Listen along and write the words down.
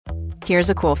Here's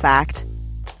a cool fact.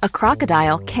 A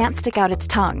crocodile can't stick out its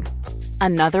tongue.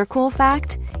 Another cool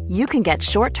fact, you can get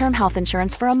short-term health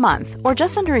insurance for a month or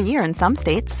just under a year in some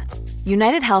states.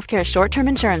 United Healthcare short-term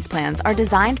insurance plans are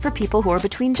designed for people who are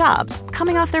between jobs,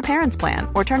 coming off their parents' plan,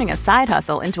 or turning a side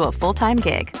hustle into a full-time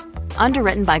gig.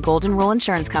 Underwritten by Golden Rule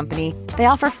Insurance Company, they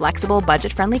offer flexible,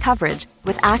 budget-friendly coverage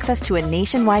with access to a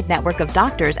nationwide network of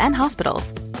doctors and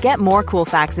hospitals. Get more cool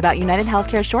facts about United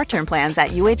Healthcare short-term plans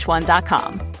at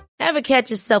uh1.com. Ever catch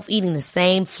yourself eating the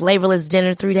same flavorless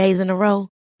dinner 3 days in a row?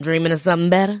 Dreaming of something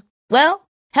better? Well,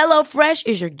 HelloFresh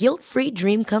is your guilt-free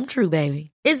dream come true, baby.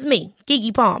 It's me,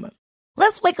 Keke Palmer.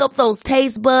 Let's wake up those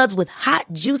taste buds with hot,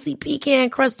 juicy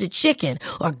pecan-crusted chicken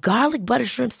or garlic butter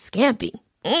shrimp scampi.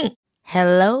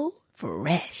 Hello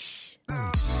Fresh.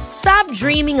 Stop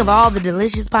dreaming of all the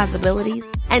delicious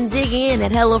possibilities and dig in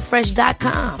at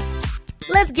HelloFresh.com.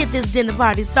 Let's get this dinner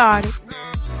party started.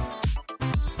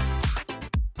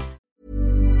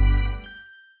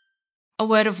 A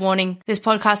word of warning, this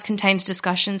podcast contains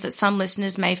discussions that some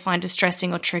listeners may find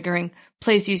distressing or triggering.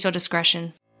 Please use your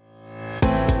discretion.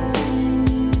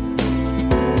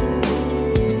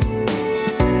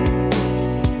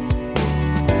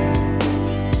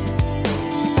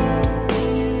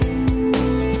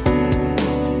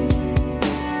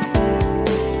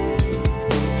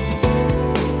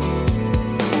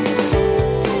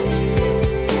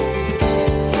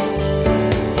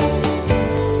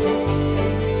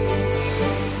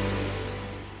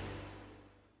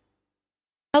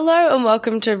 Hello and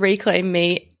welcome to Reclaim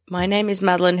Me. My name is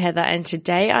Madeline Heather and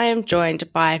today I am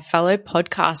joined by fellow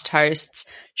podcast hosts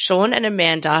Sean and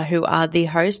Amanda, who are the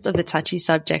hosts of the Touchy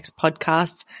Subjects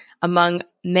podcasts, among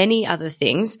many other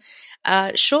things.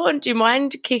 Sean, do you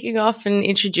mind kicking off and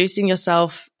introducing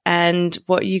yourself and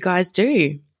what you guys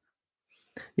do?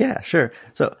 Yeah, sure.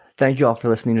 So thank you all for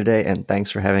listening today, and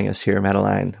thanks for having us here,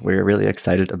 Madeline. We're really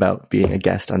excited about being a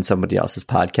guest on somebody else's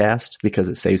podcast because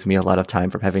it saves me a lot of time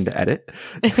from having to edit.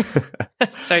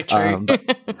 So true.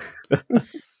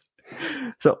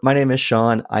 So my name is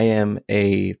Sean. I am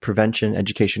a prevention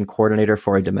education coordinator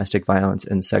for a domestic violence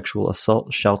and sexual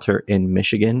assault shelter in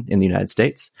Michigan in the United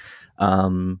States.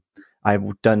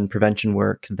 I've done prevention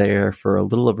work there for a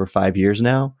little over 5 years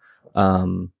now.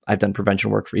 I've done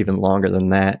prevention work for even longer than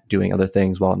that, doing other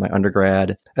things while in my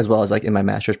undergrad, as well as like in my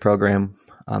master's program,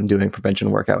 doing prevention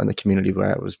work out in the community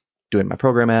where I was doing my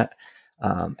program at.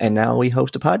 And now we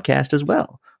host a podcast as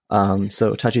well.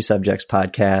 So Touchy Subjects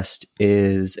podcast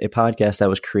is a podcast that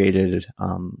was created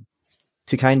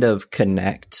to kind of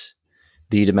connect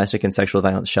the domestic and sexual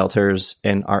violence shelters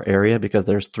in our area because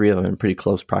there's 3 of them in pretty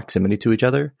close proximity to each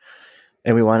other.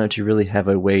 And we wanted to really have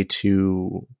a way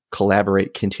to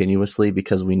collaborate continuously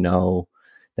because we know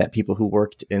that people who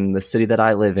worked in the city that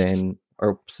I live in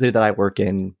or city that I work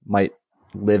in might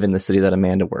live in the city that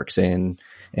Amanda works in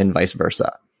and vice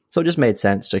versa. So it just made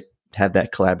sense to have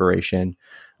that collaboration.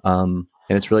 And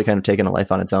it's really kind of taken a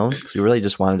life on its own because we really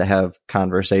just wanted to have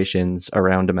conversations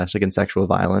around domestic and sexual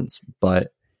violence.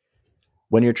 But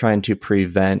when you're trying to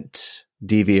prevent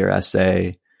DV or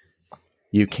SA,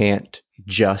 you can't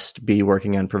just be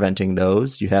working on preventing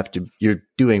those. You're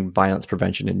doing violence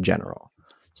prevention in general.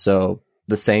 So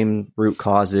the same root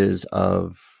causes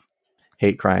of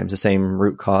hate crimes, the same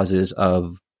root causes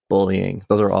of bullying,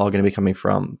 those are all going to be coming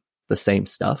from the same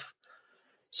stuff.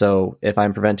 So if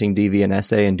I'm preventing DV and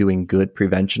SA and doing good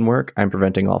prevention work, I'm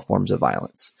preventing all forms of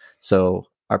violence. So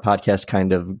our podcast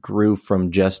kind of grew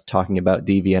from just talking about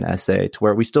DV and SA to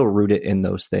where we still root it in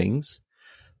those things,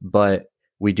 but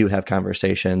we do have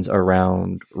conversations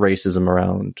around racism,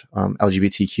 around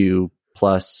LGBTQ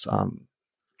plus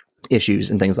issues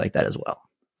and things like that as well.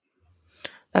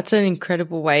 That's an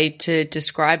incredible way to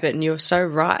describe it, and you're so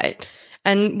right.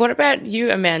 And what about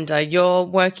you, Amanda? You're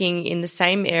working in the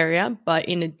same area, but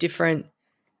in a different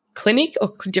clinic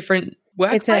or different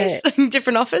workplace,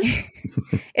 different office?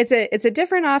 It's a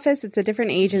different office. It's a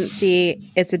different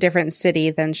agency. It's a different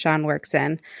city than Sean works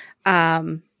in.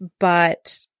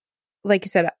 But like I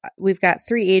said, we've got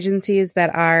 3 agencies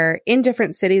that are in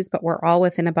different cities, but we're all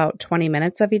within about 20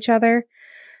 minutes of each other.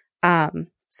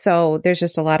 So there's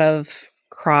just a lot of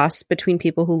cross between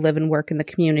people who live and work in the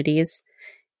communities.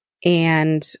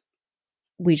 And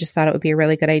we just thought it would be a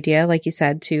really good idea, like you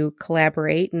said, to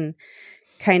collaborate and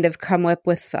kind of come up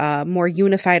with a more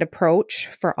unified approach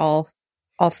for all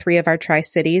 3 of our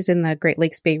Tri-Cities in the Great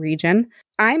Lakes Bay region.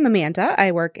 I'm Amanda.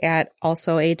 I work at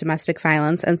also a domestic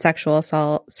violence and sexual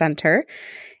assault center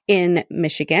in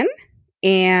Michigan.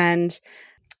 And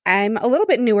I'm a little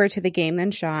bit newer to the game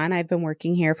than Sean. I've been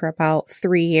working here for about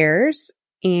 3 years.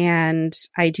 and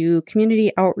I do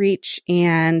community outreach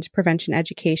and prevention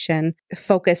education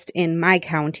focused in my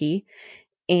county.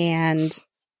 And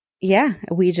yeah,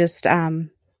 we just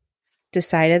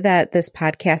decided that this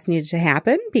podcast needed to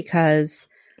happen because,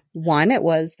 one, it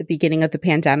was the beginning of the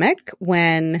pandemic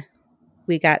when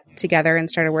we got together and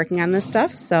started working on this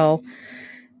stuff. So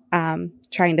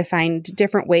trying to find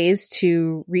different ways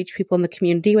to reach people in the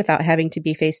community without having to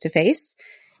be face to face.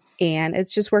 And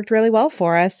it's just worked really well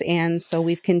for us. And so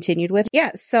we've continued with,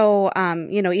 So,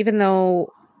 even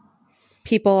though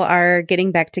people are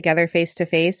getting back together face to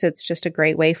face, it's just a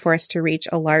great way for us to reach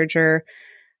a larger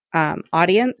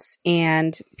audience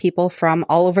and people from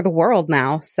all over the world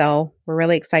now. So we're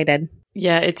really excited.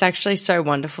 Yeah, it's actually so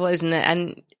wonderful, isn't it?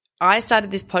 And I started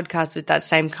this podcast with that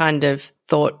same kind of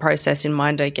thought process in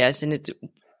mind, I guess. And it's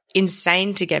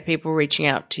insane to get people reaching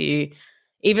out to you,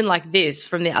 even like this,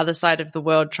 from the other side of the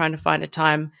world, trying to find a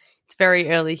time. It's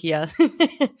very early here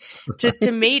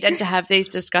to meet and to have these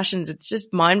discussions. It's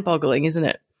just mind-boggling, isn't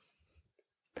it?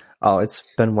 Oh, it's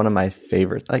been one of my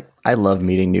favorites. I love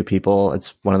meeting new people.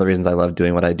 It's one of the reasons I love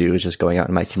doing what I do, is just going out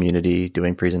in my community,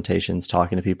 doing presentations,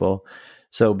 talking to people.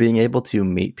 So being able to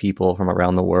meet people from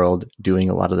around the world doing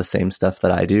a lot of the same stuff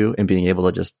that I do and being able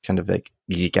to just kind of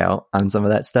geek out on some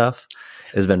of that stuff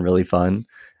has been really fun.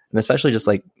 And especially just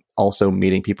also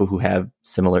meeting people who have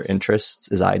similar interests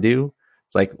as I do.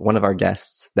 It's like one of our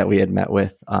guests that we had met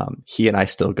with, he and I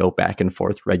still go back and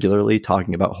forth regularly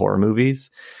talking about horror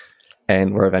movies.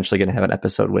 And we're eventually going to have an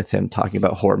episode with him talking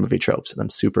about horror movie tropes. And I'm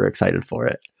super excited for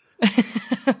it.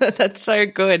 That's so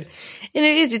good. And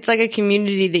it's like a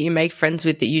community that you make friends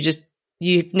with that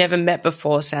you've never met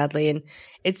before, sadly. And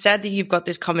it's sad that you've got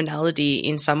this commonality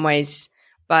in some ways,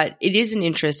 but it is an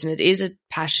interest and it is a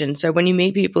passion. So when you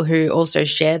meet people who also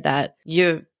share that,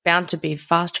 you're bound to be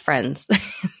fast friends.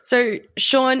 So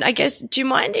Sean, I guess, do you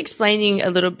mind explaining a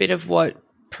little bit of what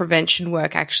prevention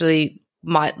work actually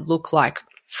might look like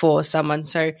for someone?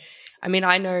 So, I mean,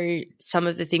 I know some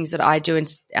of the things that I do in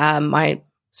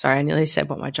sorry, I nearly said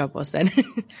what my job was then.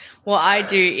 What I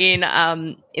do in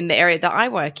the area that I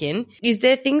work in. Is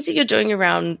there things that you're doing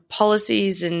around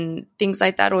policies and things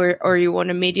like that, or are you on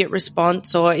immediate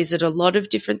response, or is it a lot of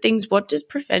different things? What does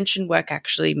prevention work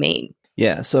actually mean?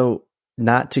 Yeah, so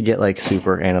not to get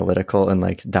super analytical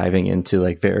and diving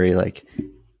into very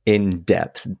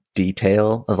in-depth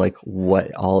detail of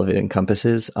what all of it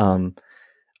encompasses. A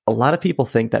lot of people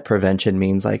think that prevention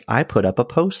means I put up a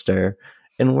poster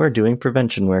and we're doing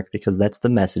prevention work because that's the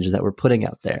message that we're putting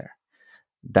out there.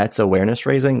 That's awareness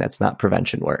raising. That's not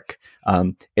prevention work.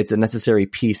 It's a necessary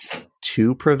piece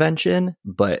to prevention,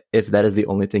 but if that is the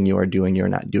only thing you are doing, you're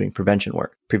not doing prevention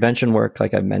work. Prevention work,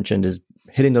 like I've mentioned, is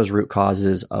hitting those root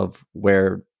causes of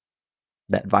where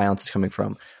that violence is coming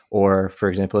from. Or, for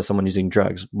example, if someone using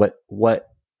drugs, what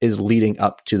is leading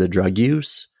up to the drug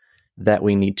use that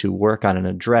we need to work on and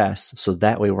address, so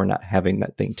that way we're not having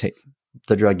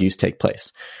the drug use take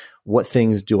place. What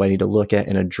things do I need to look at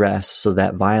and address so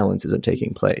that violence isn't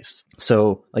taking place?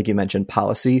 So, like you mentioned,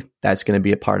 policy, that's going to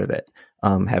be a part of it.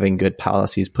 Having good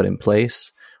policies put in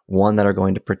place, one that are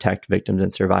going to protect victims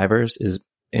and survivors, is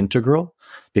integral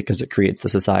because it creates the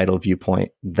societal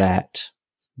viewpoint that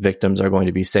victims are going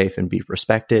to be safe and be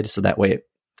respected. So that way it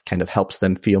kind of helps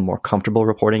them feel more comfortable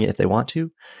reporting it if they want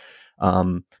to.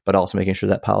 But also making sure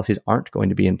that policies aren't going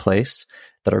to be in place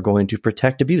that are going to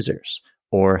protect abusers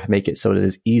or make it so that it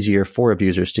is easier for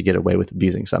abusers to get away with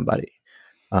abusing somebody.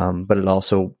 But it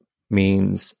also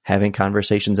means having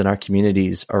conversations in our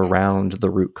communities around the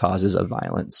root causes of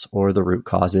violence or the root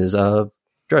causes of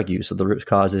drug use or the root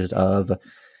causes of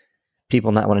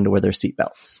people not wanting to wear their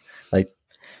seatbelts.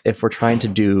 If we're trying to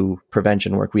do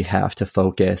prevention work, we have to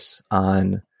focus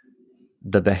on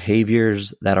the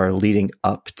behaviors that are leading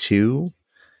up to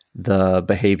the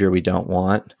behavior we don't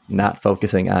want, not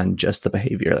focusing on just the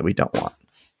behavior that we don't want.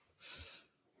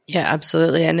 Yeah,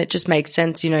 absolutely. And it just makes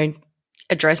sense,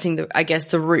 addressing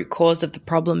the root cause of the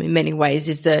problem in many ways.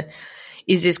 Is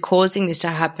this causing this to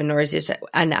happen, or is this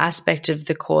an aspect of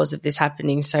the cause of this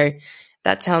happening? So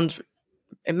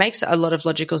it makes a lot of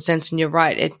logical sense. And you're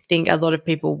right. I think a lot of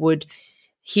people would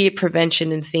hear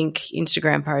prevention and think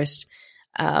Instagram post.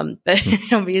 But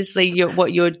obviously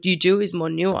what you do is more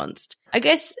nuanced. I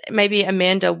guess maybe,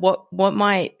 Amanda, what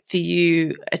might for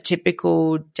you a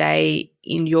typical day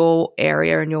in your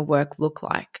area and your work look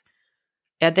like?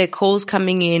 Are there calls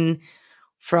coming in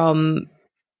from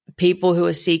people who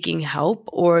are seeking help,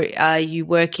 or are you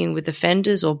working with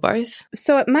offenders, or both?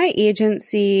 So at my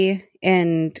agency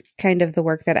and kind of the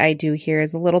work that I do here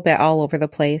is a little bit all over the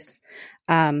place.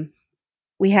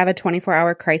 We have a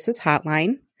 24-hour crisis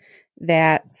hotline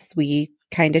that we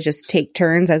kind of just take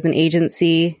turns as an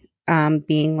agency,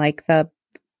 being like the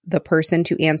person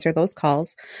to answer those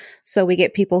calls. So we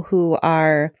get people who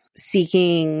are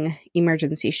seeking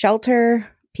emergency shelter,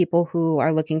 people who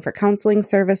are looking for counseling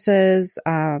services,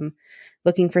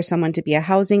 looking for someone to be a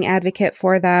housing advocate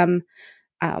for them.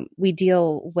 We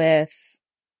deal with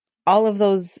all of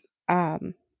those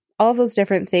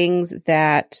different things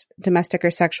that domestic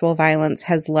or sexual violence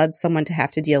has led someone to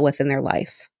have to deal with in their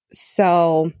life.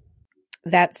 So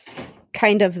that's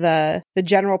kind of the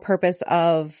general purpose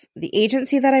of the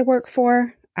agency that I work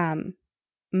for.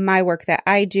 My work that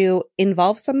I do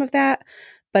involves some of that,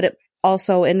 but it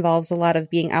also involves a lot of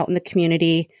being out in the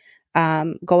community,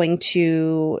 going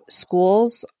to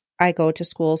schools. I go to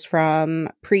schools from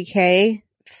pre-K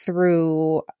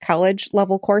through college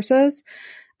level courses,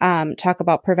 talk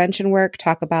about prevention work,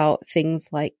 talk about things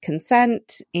like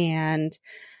consent, and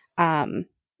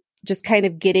just kind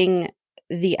of getting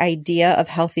the idea of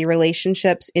healthy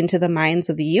relationships into the minds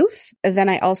of the youth. And then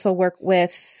I also work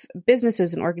with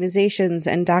businesses and organizations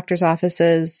and doctors'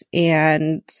 offices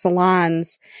and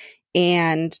salons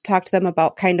and talk to them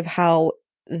about kind of how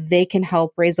they can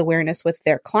help raise awareness with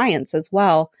their clients as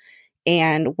well,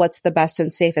 and what's the best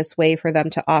and safest way for them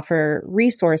to offer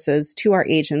resources to our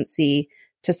agency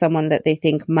to someone that they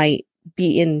think might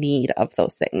be in need of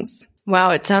those things.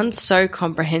 Wow, it sounds so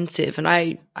comprehensive. And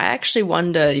I actually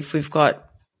wonder if we've got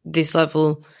this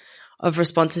level of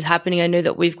responses happening. I know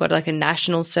that we've got like a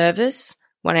national service,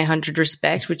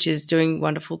 1-800-RESPECT, which is doing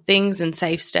wonderful things and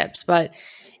safe steps. But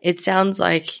it sounds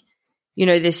like,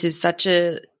 this is such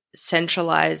a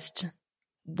centralized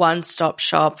one-stop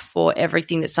shop for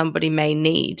everything that somebody may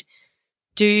need.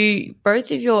 Do both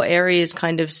of your areas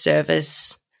kind of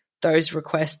service those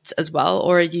requests as well?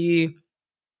 Or are you,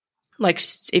 like,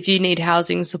 if you need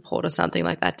housing support or something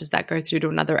like that, does that go through to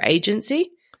another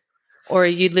agency? Or are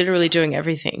you literally doing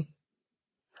everything?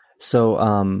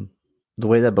 So the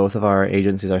way that both of our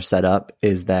agencies are set up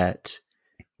is that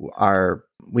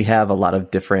we have a lot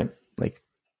of different like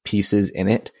pieces in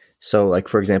it. So like,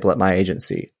 for example, at my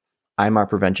agency, I'm our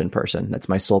prevention person. That's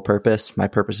my sole purpose. My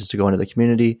purpose is to go into the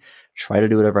community, try to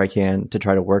do whatever I can to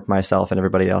try to work myself and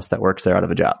everybody else that works there out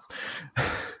of a job.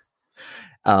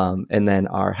 And then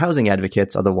our housing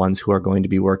advocates are the ones who are going to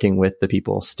be working with the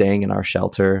people staying in our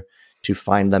shelter to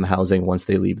find them housing once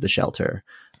they leave the shelter.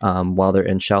 While they're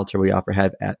in shelter, we also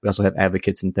have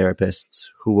advocates and therapists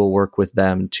who will work with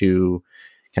them to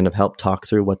kind of help talk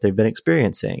through what they've been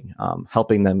experiencing,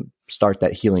 helping them start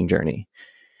that healing journey.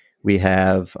 We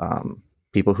have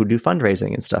people who do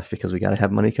fundraising and stuff because we got to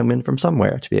have money come in from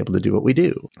somewhere to be able to do what we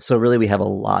do. So really, we have a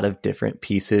lot of different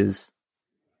pieces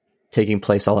taking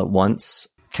place all at once.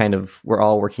 Kind of, we're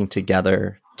all working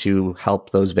together to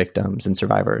help those victims and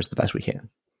survivors the best we can.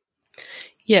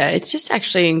 Yeah, it's just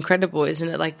actually incredible, isn't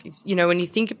it? Like, when you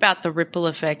think about the ripple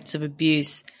effects of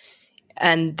abuse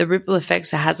and the ripple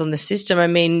effects it has on the system, I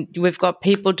mean, we've got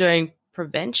people doing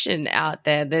prevention out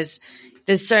there. There's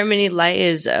so many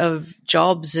layers of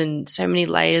jobs and so many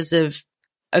layers of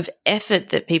effort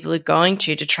that people are going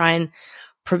to try and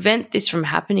prevent this from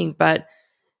happening. But,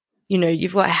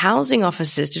 you've got housing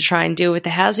officers to try and deal with the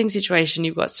housing situation.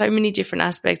 You've got so many different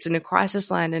aspects in a crisis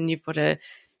line, and you've got a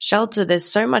shelter. There's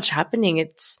so much happening.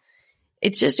 It's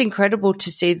just incredible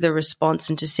to see the response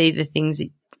and to see the things that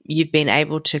you've been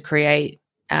able to create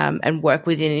and work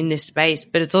within in this space.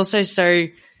 But it's also so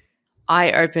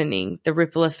eye-opening, the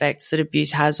ripple effects that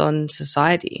abuse has on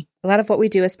society. A lot of what we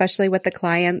do, especially with the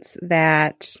clients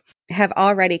that have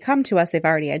already come to us, they've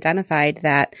already identified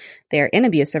that they're in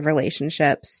abusive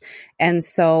relationships. And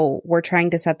so we're trying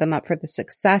to set them up for the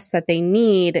success that they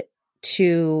need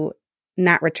to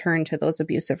not return to those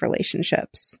abusive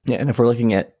relationships. Yeah. And if we're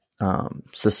looking at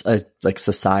like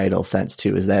societal sense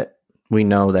too, is that we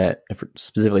know that if we're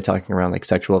specifically talking around like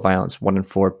sexual violence, 1 in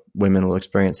 4 women will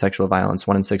experience sexual violence,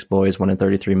 1 in 6 boys, 1 in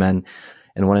 33 men,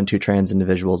 and 1 in 2 trans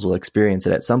individuals will experience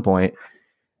it at some point.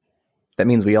 That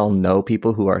means we all know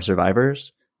people who are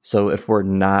survivors. So if we're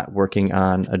not working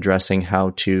on addressing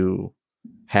how to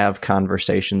have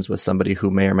conversations with somebody who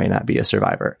may or may not be a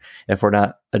survivor, if we're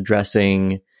not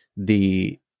addressing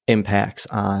the impacts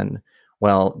on,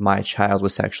 well, my child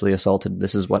was sexually assaulted,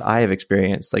 this is what I have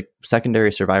experienced. Like,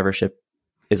 secondary survivorship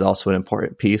is also an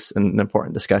important piece and an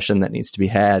important discussion that needs to be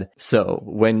had. So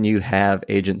when you have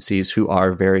agencies who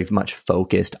are very much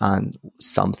focused on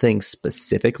something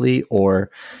specifically,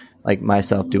 or like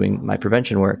myself doing my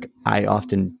prevention work, I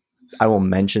will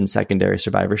mention secondary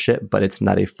survivorship, but it's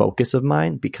not a focus of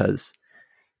mine, because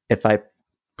if I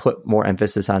put more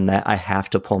emphasis on that, I have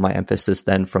to pull my emphasis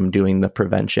then from doing the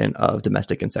prevention of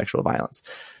domestic and sexual violence.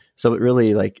 So it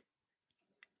really, like,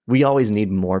 we always need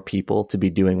more people to be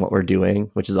doing what we're doing,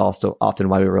 which is also often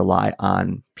why we rely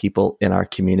on people in our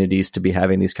communities to be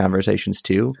having these conversations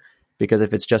too. Because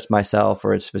if it's just myself,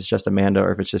 or if it's just Amanda,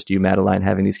 or if it's just you, Madeline,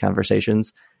 having these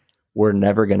conversations, we're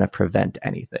never going to prevent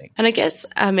anything. And I guess,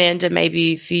 Amanda,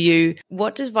 maybe for you,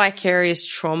 what does vicarious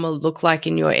trauma look like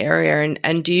in your area?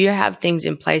 And do you have things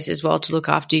in place as well to look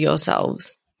after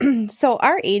yourselves? So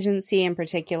our agency in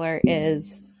particular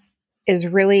is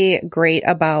really great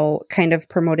about kind of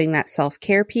promoting that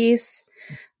self-care piece.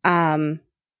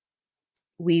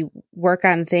 We work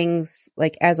on things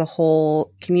like as a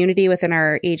whole community within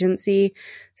our agency.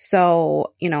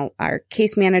 So, our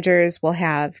case managers will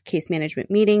have case management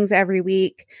meetings every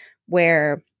week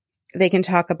where they can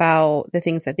talk about the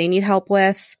things that they need help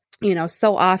with.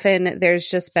 So often there's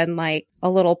just been like a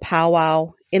little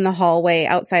powwow in the hallway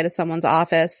outside of someone's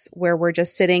office where we're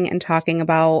just sitting and talking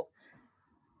about,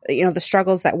 the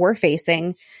struggles that we're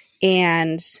facing.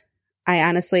 And I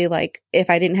honestly, if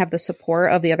I didn't have the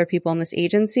support of the other people in this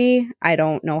agency, I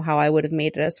don't know how I would have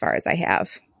made it as far as I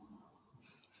have.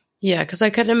 Yeah, because I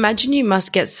can imagine you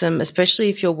must get some, especially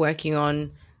if you're working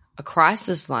on a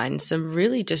crisis line, some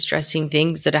really distressing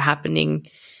things that are happening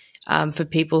for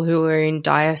people who are in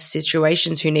dire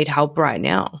situations who need help right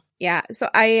now. Yeah, so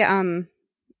I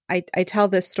tell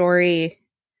this story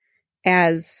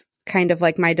as kind of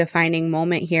like my defining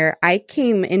moment here. I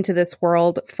came into this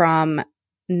world from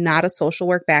not a social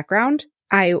work background.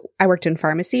 I worked in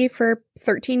pharmacy for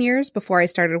 13 years before I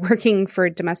started working for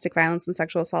Domestic Violence and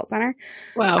Sexual Assault Center.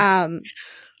 Wow.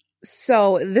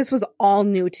 So this was all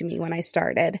new to me when I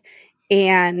started.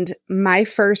 And my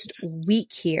first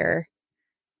week here,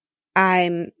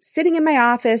 I'm sitting in my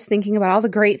office thinking about all the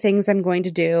great things I'm going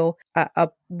to do. A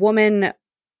woman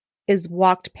is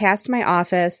walked past my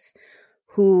office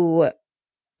who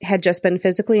had just been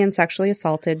physically and sexually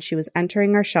assaulted. She was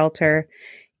entering our shelter,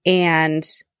 and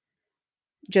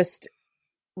just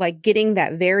getting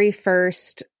that very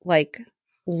first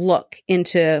look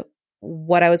into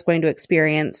what I was going to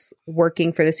experience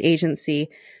working for this agency,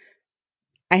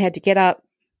 I had to get up,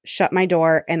 shut my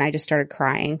door, and I just started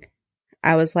crying.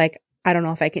 I was like, I don't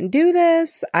know if I can do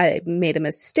this. I made a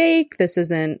mistake. This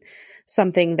isn't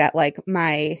something that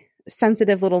my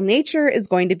sensitive little nature is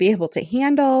going to be able to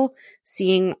handle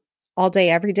seeing all day,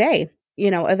 every day.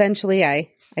 Eventually I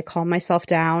calmed myself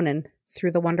down, and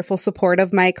through the wonderful support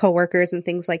of my coworkers and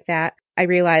things like that, I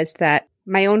realized that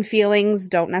my own feelings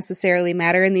don't necessarily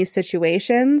matter in these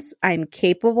situations. I'm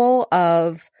capable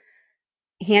of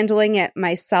handling it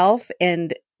myself,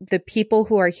 and the people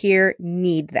who are here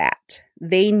need that.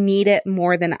 They need it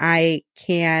more than I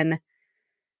can,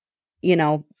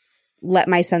 let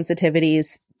my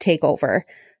sensitivities take over.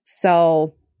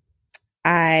 So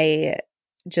I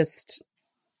just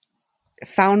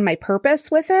found my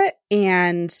purpose with it.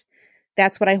 And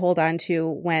that's what I hold on to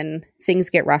when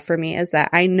things get rough for me, is that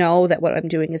I know that what I'm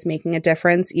doing is making a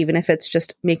difference, even if it's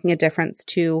just making a difference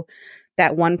to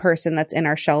that one person that's in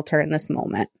our shelter in this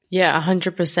moment. Yeah,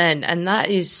 100%. And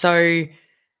that is so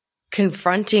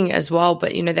confronting as well.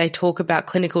 But, they talk about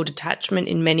clinical detachment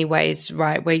in many ways,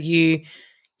 right? Where you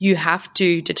have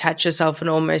to detach yourself, and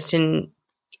almost in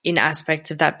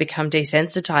aspects of that become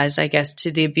desensitized, I guess,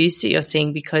 to the abuse that you're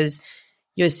seeing, because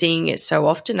you're seeing it so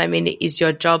often. I mean, it is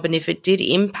your job. And if it did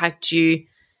impact you,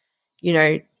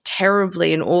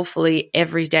 terribly and awfully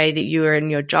every day that you were in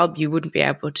your job, you wouldn't be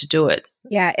able to do it.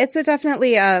 Yeah, it's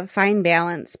definitely a fine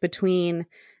balance between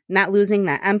not losing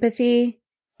that empathy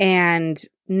and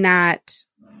not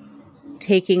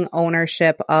taking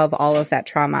ownership of all of that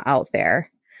trauma out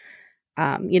there.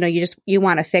 You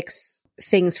want to fix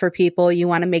things for people. You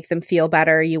want to make them feel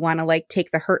better. You want to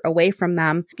take the hurt away from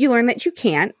them. You learn that you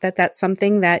can't, that's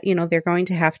something that, they're going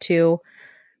to have to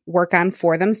work on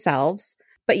for themselves.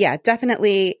 But yeah,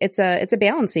 definitely it's a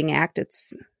balancing act.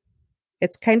 It's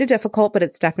kind of difficult, but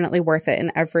it's definitely worth it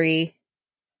in every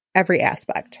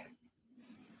aspect.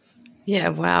 Yeah,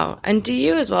 wow. And do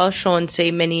you as well, Sean,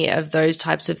 see many of those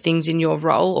types of things in your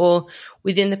role, or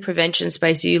within the prevention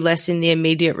space, are you less in the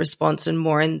immediate response and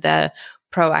more in the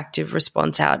proactive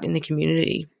response out in the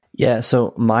community? Yeah,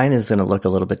 so mine is going to look a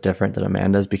little bit different than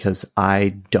Amanda's, because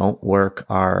I don't work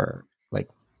our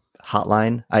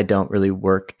hotline. I don't really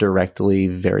work directly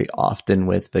very often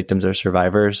with victims or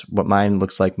survivors. What mine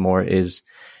looks like more is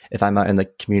if I'm out in the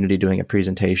community doing a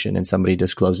presentation and somebody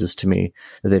discloses to me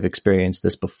that they've experienced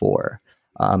this before.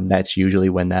 That's usually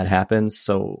when that happens.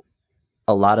 So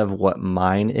a lot of what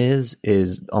mine is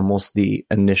almost the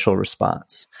initial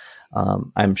response.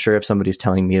 I'm sure if somebody's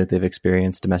telling me that they've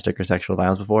experienced domestic or sexual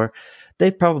violence before,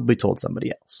 they've probably told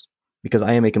somebody else, because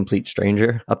I am a complete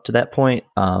stranger up to that point.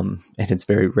 And it's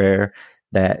very rare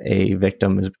that a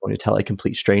victim is going to tell a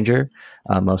complete stranger.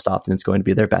 Most often it's going to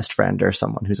be their best friend or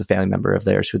someone who's a family member of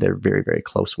theirs who they're very, very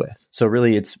close with. So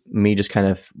really it's me just kind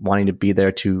of wanting to be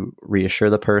there to reassure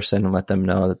the person and let them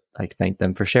know that, like, thank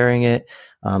them for sharing it.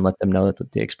 Let them know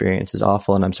that the experience is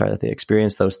awful and I'm sorry that they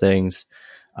experienced those things.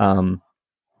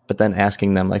 But then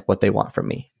asking them like what they want from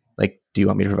me. Like, do you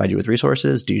want me to provide you with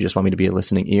resources? Do you just want me to be a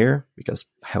listening ear? Because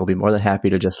I will be more than happy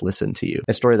to just listen to you.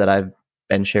 A story that I've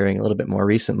been sharing a little bit more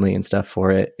recently and stuff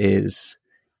for it is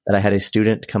that I had a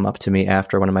student come up to me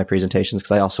after one of my presentations,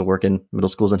 because I also work in middle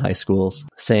schools and high schools,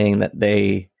 saying that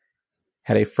they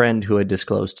had a friend who had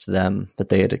disclosed to them that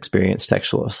they had experienced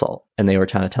sexual assault. And they were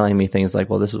kind of telling me things like,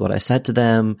 well, this is what I said to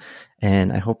them,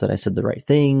 and I hope that I said the right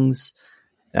things.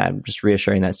 And I'm just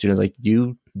reassuring that student, like,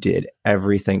 you did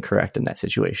everything correct in that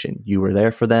situation. You were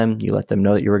there for them. You let them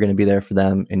know that you were going to be there for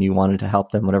them, and you wanted to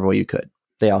help them whatever way you could.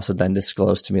 They also then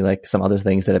disclosed to me like some other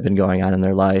things that have been going on in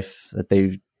their life that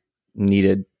they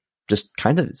needed, just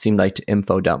kind of seemed like to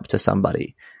info dump to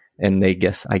somebody. And I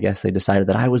guess they decided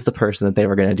that I was the person that they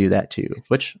were going to do that to,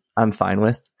 which I'm fine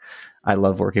with. I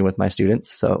love working with my students,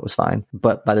 so it was fine.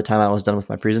 But by the time I was done with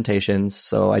my presentations,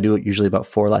 so I do usually about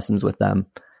 4 lessons with them,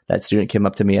 that student came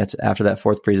up to me after that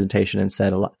 4th presentation and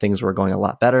said things were going a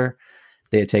lot better.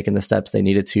 They had taken the steps they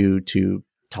needed to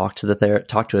talk to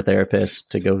a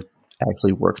therapist, to go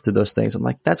actually work through those things. I'm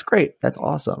like, that's great. That's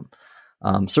awesome.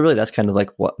 So really that's kind of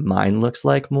like what mine looks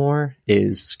like more,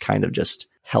 is kind of just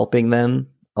helping them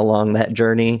along that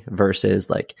journey versus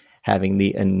like having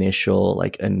the initial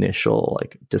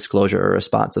disclosure or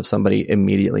response of somebody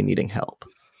immediately needing help.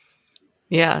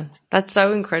 Yeah. That's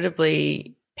so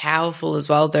incredibly powerful as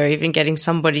well, though, even getting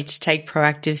somebody to take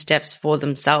proactive steps for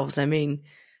themselves. I mean,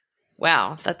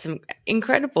 wow, that's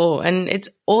incredible. And it's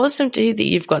awesome to hear that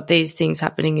you've got these things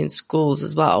happening in schools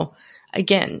as well.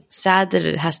 Again, sad that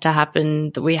it has to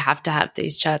happen, that we have to have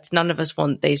these chats. None of us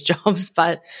want these jobs,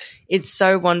 but it's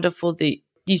so wonderful that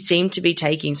you seem to be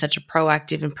taking such a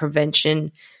proactive and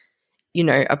prevention,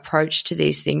 approach to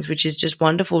these things, which is just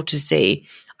wonderful to see.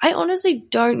 I honestly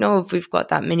don't know if we've got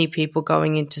that many people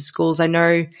going into schools. I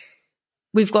know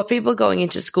we've got people going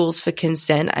into schools for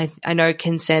consent. I know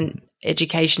consent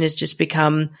education has just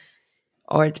become,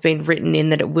 or it's been written in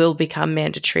that it will become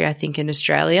mandatory, I think, in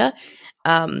Australia.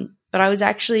 But I was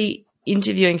actually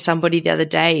interviewing somebody the other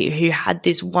day who had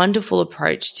this wonderful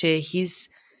approach to his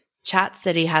chats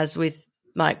that he has with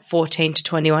like 14 to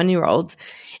 21-year-olds.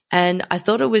 And I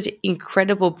thought it was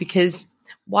incredible because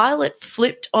while it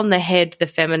flipped on the head the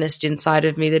feminist inside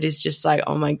of me that is just like,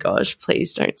 oh my gosh,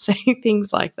 please don't say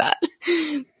things like that,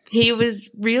 he was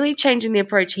really changing the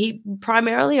approach. He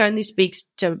primarily only speaks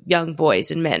to young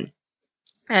boys and men.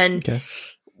 And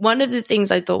one of the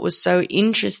things I thought was so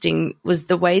interesting was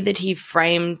the way that he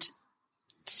framed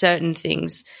certain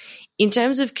things. In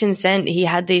terms of consent, he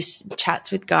had these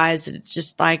chats with guys that it's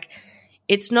just like,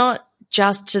 it's not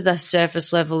just to the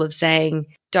surface level of saying,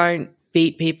 don't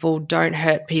beat people, don't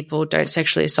hurt people, don't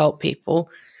sexually assault people.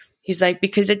 He's like,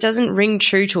 because it doesn't ring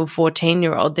true to a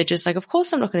 14-year-old. They're just like, of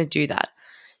course I'm not going to do that.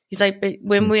 He's like, but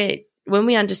when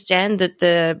we understand that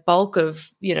the bulk of,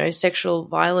 sexual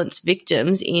violence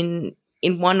victims in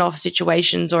one-off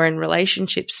situations or in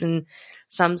relationships in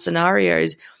some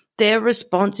scenarios, their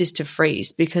response is to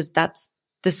freeze because that's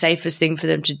the safest thing for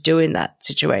them to do in that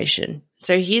situation.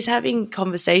 So he's having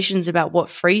conversations about what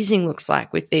freezing looks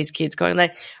like with these kids, going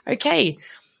like, okay,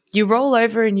 you roll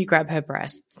over and you grab her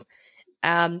breasts.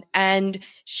 And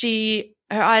her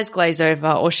eyes glaze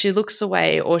over, or she looks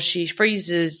away, or she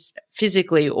freezes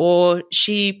physically, or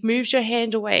she moves your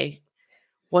hand away.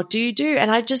 What do you do? And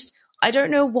I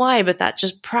don't know why, but that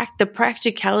just the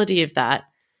practicality of that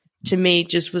to me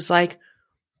just was like,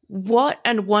 what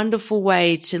a wonderful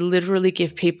way to literally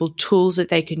give people tools that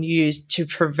they can use to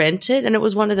prevent it. And it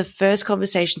was one of the first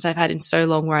conversations I've had in so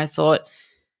long where I thought,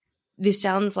 this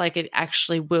sounds like it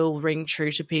actually will ring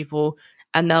true to people,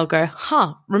 and they'll go,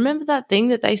 remember that thing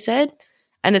that they said?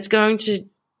 And it's going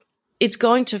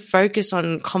to focus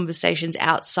on conversations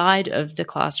outside of the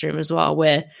classroom as well,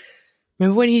 where,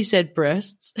 remember when he said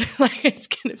breasts? Like, it's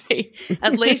going to be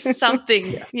at least something,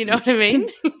 yes. You know what I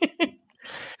mean?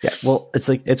 Yeah, well, it's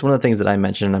one of the things that I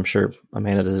mentioned, and I'm sure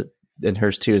Amanda does it in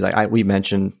hers too, is we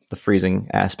mentioned the freezing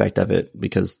aspect of it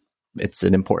because it's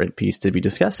an important piece to be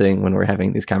discussing when we're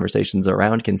having these conversations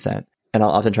around consent. And I'll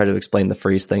often try to explain the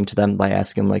freeze thing to them by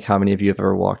asking them, like, how many of you have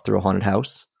ever walked through a haunted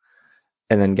house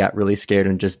and then got really scared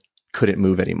and just couldn't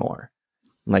move anymore?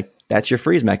 I'm like, that's your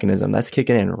freeze mechanism. That's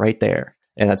kicking in right there.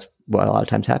 And that's what a lot of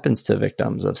times happens to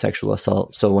victims of sexual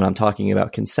assault. So when I'm talking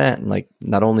about consent, and like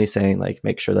not only saying like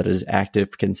make sure that it is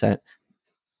active consent,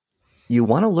 you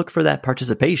want to look for that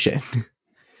participation.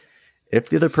 if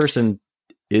the other person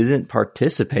isn't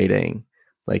participating,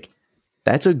 like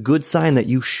that's a good sign that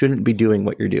you shouldn't be doing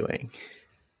what you're doing.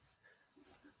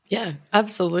 Yeah,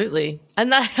 absolutely.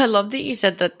 And I love that you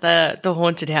said that the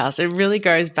haunted house, it really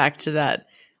goes back to that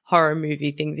horror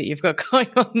movie thing that you've got going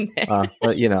on there.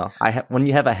 But you know, when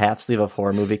you have a half sleeve of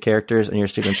horror movie characters and your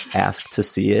students ask to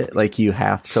see it, like you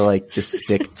have to like just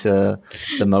stick to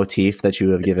the motif that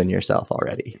you have given yourself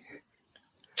already.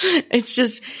 It's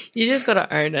just, you just got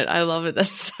to own it. I love it.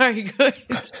 That's so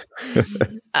good.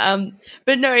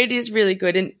 But no, it is really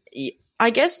good. And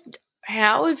I guess,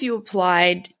 how have you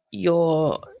applied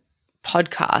your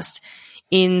podcast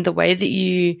in the way that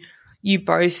you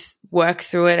both work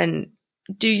through it? And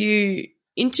do you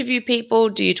interview people?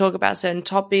 Do you talk about certain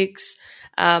topics?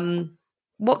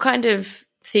 What kind of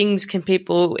things can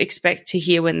people expect to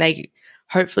hear when they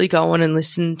hopefully go on and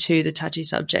listen to the Touchy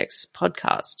Subjects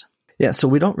podcast? Yeah, so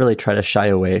we don't really try to shy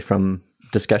away from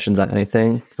discussions on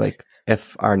anything. Like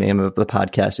if our name of the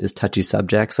podcast is Touchy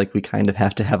Subjects, like we kind of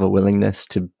have to have a willingness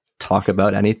to talk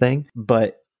about anything.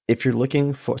 But if you're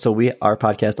looking for, our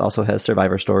podcast also has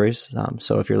survivor stories.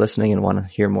 So if you're listening and want to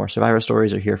hear more survivor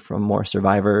stories or hear from more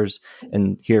survivors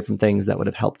and hear from things that would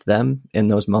have helped them in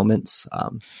those moments,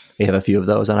 we have a few of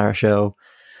those on our show.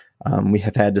 We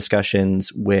have had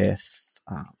discussions with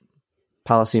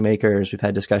policymakers. We've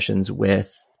had discussions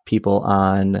with people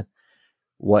on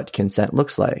what consent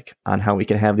looks like, on how we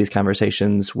can have these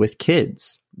conversations with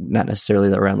kids, not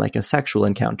necessarily around like a sexual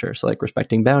encounter. So like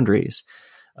respecting boundaries.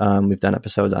 We've done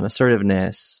episodes on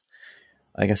assertiveness.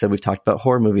 Like I said, we've talked about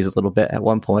horror movies a little bit at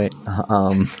one point.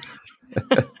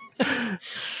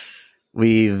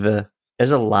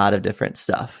 There's a lot of different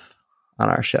stuff on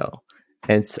our show.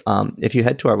 It's if you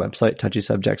head to our website,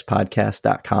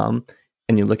 touchysubjectspodcast.com,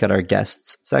 and you look at our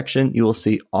guests section, you will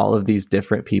see all of these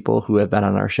different people who have been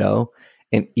on our show,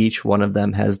 and each one of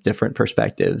them has different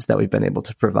perspectives that we've been able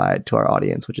to provide to our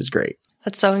audience, which is great.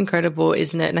 That's so incredible,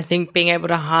 isn't it? And I think being able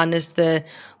to harness the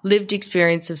lived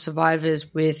experience of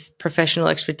survivors with professional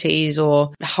expertise,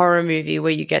 or a horror movie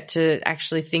where you get to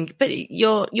actually think, but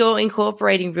you're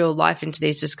incorporating real life into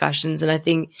these discussions. And I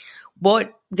think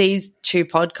what these two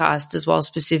podcasts as well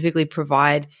specifically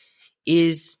provide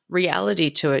is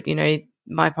reality to it. You know,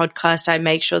 my podcast, I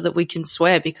make sure that we can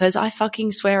swear because I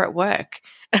fucking swear at work.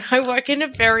 I work in a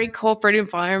very corporate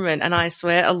environment and I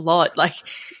swear a lot. Like,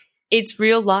 it's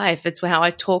real life. It's how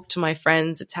I talk to my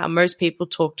friends. It's how most people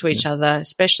talk to each other,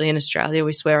 especially in Australia.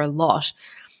 We swear a lot.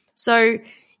 So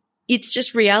it's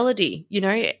just reality. You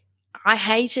know, I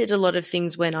hated a lot of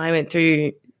things when I went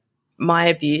through my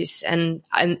abuse, and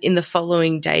in the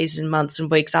following days and months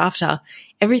and weeks after,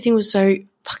 everything was so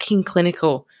fucking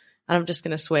clinical. And I'm just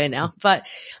going to swear now, but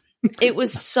it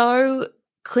was so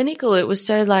clinical. It was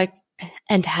so like,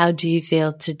 and how do you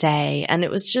feel today? And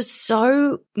it was just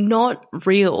so not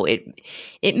real.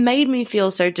 It made me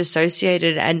feel so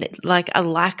dissociated and like a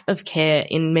lack of care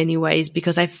in many ways,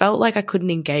 because I felt like I couldn't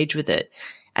engage with it.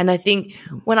 And I think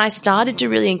when I started to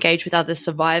really engage with other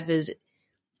survivors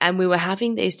and we were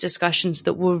having these discussions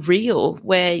that were real,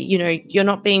 where, you know, you're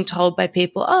not being told by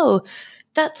people, oh,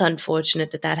 that's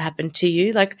unfortunate that happened to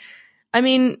you. Like, I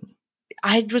mean,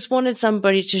 I just wanted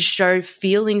somebody to show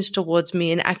feelings towards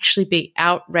me and actually be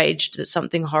outraged that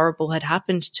something horrible had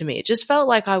happened to me. It just felt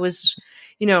like I was,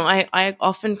 you know, I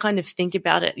often kind of think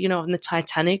about it, you know, in the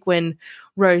Titanic when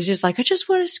Rose is like, I just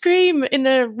want to scream in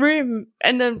a room,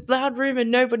 in a loud room, and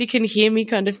nobody can hear me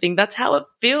kind of thing. That's how it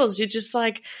feels. You're just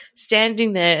like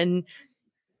standing there and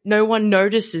no one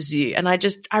notices you. And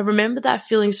I remember that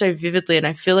feeling so vividly. And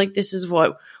I feel like this is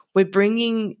what we're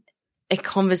bringing, a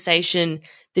conversation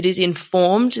that is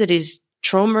informed, that is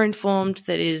trauma-informed,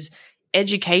 that is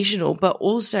educational, but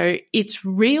also it's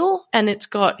real and it's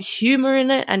got humor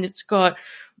in it and it's got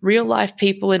real-life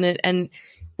people in it. And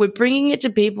we're bringing it to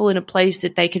people in a place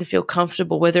that they can feel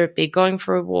comfortable, whether it be going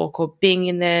for a walk or being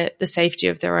in the safety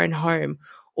of their own home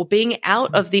or being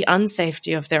out of the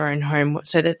unsafety of their own home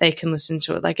so that they can listen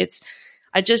to it. Like,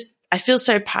 I feel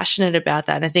so passionate about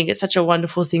that. And I think it's such a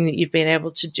wonderful thing that you've been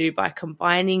able to do by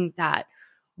combining that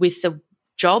with the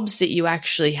jobs that you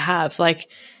actually have. Like,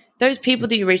 those people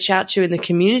that you reach out to in the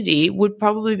community would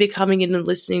probably be coming in and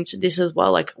listening to this as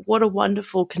well. Like, what a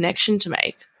wonderful connection to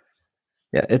make.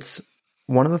 Yeah, it's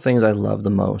one of the things I love the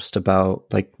most about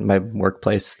like my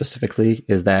workplace specifically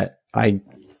is that I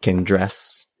can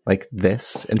dress like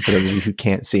this. And for those of you who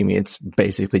can't see me, it's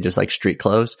basically just like street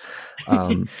clothes.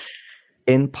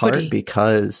 In part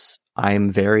because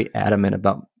I'm very adamant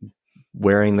about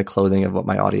wearing the clothing of what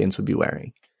my audience would be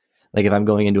wearing. Like if I'm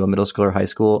going into a middle school or high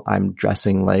school, I'm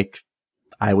dressing like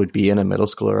I would be in a middle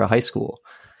school or a high school.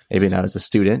 Maybe not as a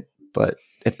student, but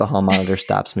if the hall monitor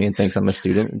stops me and thinks I'm a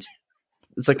student,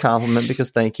 it's a compliment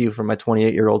because thank you for my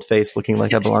 28-year-old face looking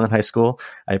like I belong in high school.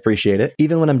 I appreciate it.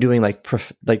 Even when I'm doing like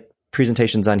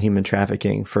presentations on human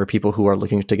trafficking for people who are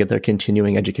looking to get their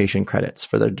continuing education credits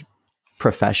for their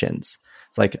professions,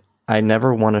 it's like I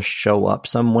never want to show up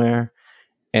somewhere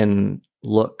and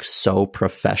look so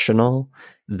professional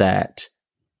that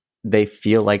they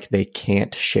feel like they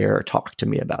can't share or talk to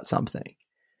me about something.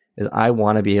 I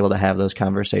want to be able to have those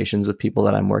conversations with people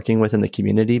that I'm working with in the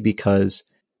community, because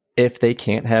if they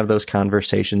can't have those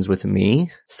conversations with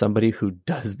me, somebody who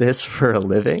does this for a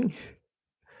living,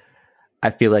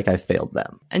 I feel like I failed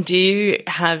them. And do you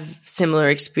have similar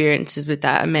experiences with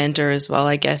that, Amanda, as well,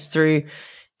 I guess, through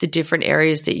the different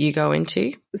areas that you go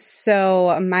into?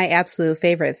 So my absolute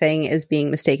favorite thing is being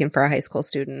mistaken for a high school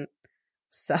student.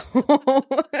 So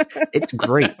it's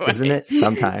great, isn't it?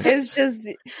 Sometimes it's just,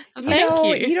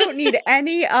 you don't need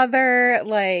any other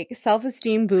like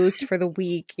self-esteem boost for the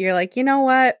week. You're like, you know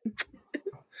what?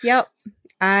 Yep.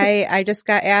 I just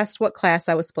got asked what class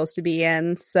I was supposed to be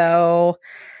in. So,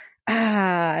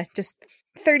 just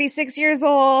 36 years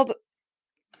old,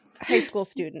 high school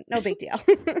student. No big deal.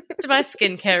 It's my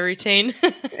skincare routine.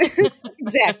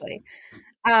 Exactly.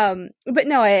 But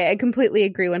no, I completely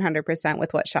agree 100%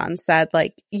 with what Sean said.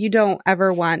 Like, you don't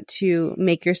ever want to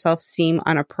make yourself seem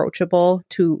unapproachable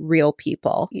to real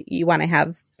people. You want to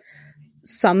have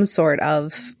some sort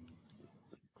of,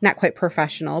 not quite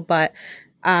professional, but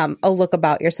a look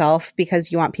about yourself,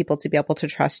 because you want people to be able to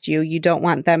trust you. You don't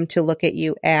want them to look at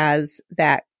you as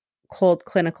that cold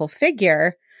clinical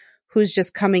figure who's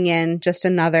just coming in, just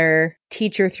another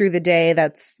teacher through the day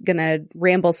that's going to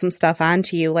ramble some stuff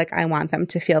onto you. Like, I want them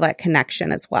to feel that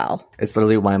connection as well. It's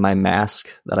literally why my mask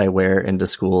that I wear into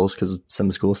schools, because some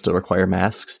schools still require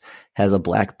masks, has a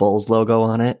Black Bulls logo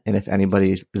on it. And if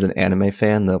anybody is an anime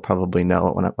fan, they'll probably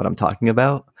know what I'm talking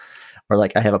about. Or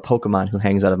like, I have a Pokemon who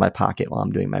hangs out of my pocket while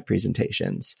I'm doing my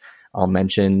presentations. I'll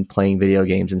mention playing video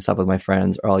games and stuff with my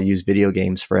friends, or I'll use video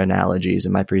games for analogies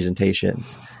in my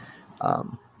presentations.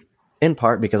 In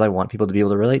part because I want people to be able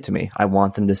to relate to me. I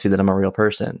want them to see that I'm a real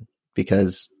person,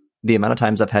 because the amount of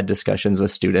times I've had discussions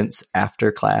with students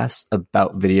after class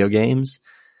about video games,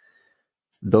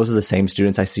 those are the same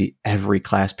students I see every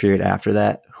class period after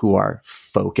that who are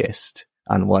focused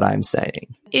on what I'm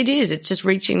saying. It is. It's just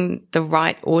reaching the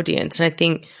right audience.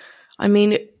 And I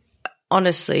mean,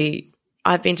 honestly,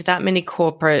 I've been to that many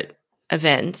corporate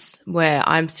events where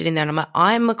I'm sitting there and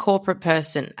I'm a corporate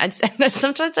person. And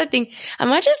sometimes I think,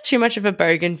 am I just too much of a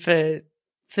bogan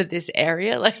for this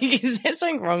area? Like, is there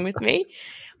something wrong with me?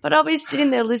 But I'll be sitting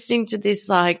there listening to this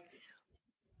like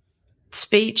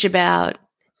speech about,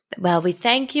 well, we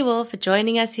thank you all for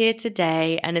joining us here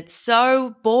today. And it's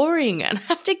so boring. And I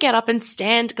have to get up and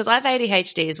stand, because I have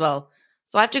ADHD as well.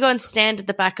 So I have to go and stand at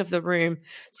the back of the room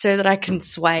so that I can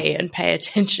sway and pay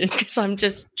attention, because I'm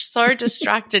just so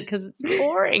distracted because it's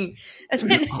boring. And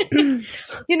then,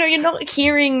 you're not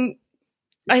hearing.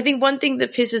 I think one thing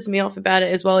that pisses me off about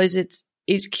it as well is it's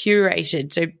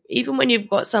curated. So even when you've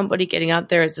got somebody getting up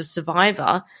there as a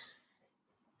survivor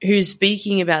who's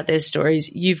speaking about their stories,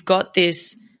 you've got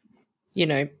this,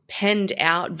 penned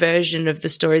out version of the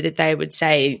story that they would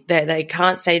say, that they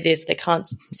can't say this, they can't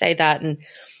say that. And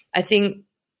I think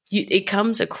it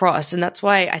comes across, and that's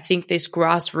why I think this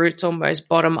grassroots, almost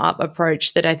bottom-up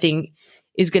approach that I think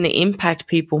is going to impact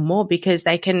people more, because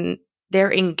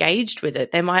they're engaged with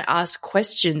it. They might ask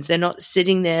questions. They're not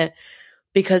sitting there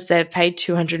because they've paid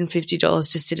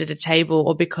 $250 to sit at a table,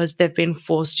 or because they've been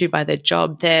forced to by their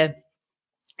job. They're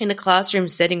in a classroom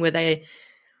setting where they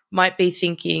might be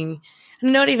thinking,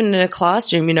 not even in a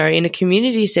classroom, in a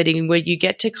community setting where you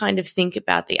get to kind of think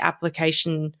about the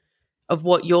application of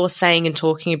what you're saying and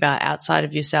talking about outside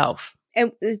of yourself.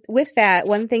 And with that,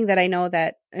 one thing that I know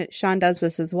that Sean does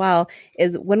this as well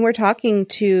is when we're talking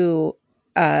to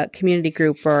a community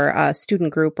group or a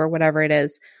student group or whatever it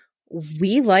is,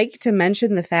 we like to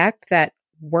mention the fact that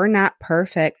we're not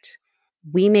perfect.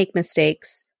 We make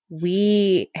mistakes.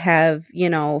 We have,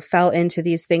 fell into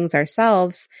these things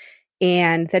ourselves,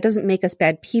 and that doesn't make us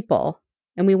bad people.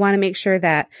 And we want to make sure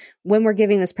that when we're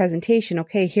giving this presentation,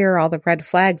 okay, here are all the red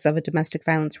flags of a domestic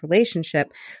violence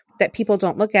relationship, that people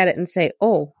don't look at it and say,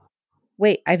 oh,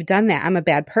 wait, I've done that, I'm a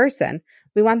bad person.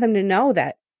 We want them to know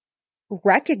that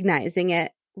recognizing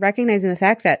the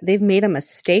fact that they've made a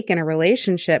mistake in a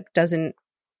relationship doesn't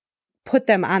put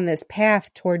them on this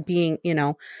path toward being,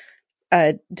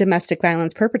 a domestic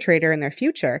violence perpetrator in their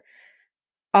future.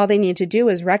 All they need to do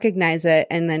is recognize it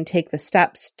and then take the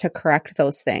steps to correct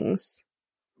those things.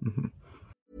 Mm-hmm.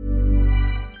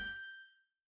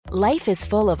 Life is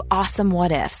full of awesome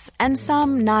what-ifs, and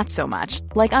some not so much,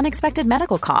 like unexpected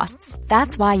medical costs.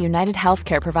 That's why United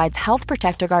Healthcare provides Health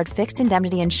Protector Guard fixed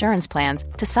indemnity insurance plans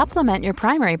to supplement your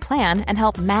primary plan and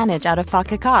help manage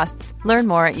out-of-pocket costs. Learn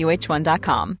more at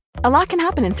uh1.com. A lot can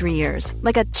happen in 3 years,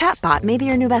 like a chatbot may be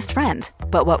your new best friend.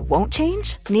 But what won't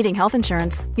change? Needing health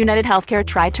insurance. United Healthcare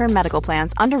Tri-Term Medical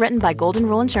Plans, underwritten by Golden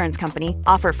Rule Insurance Company,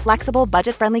 offer flexible,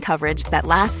 budget-friendly coverage that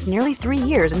lasts nearly 3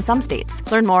 years in some states.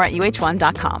 Learn more at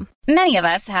uh1.com. Many of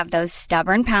us have those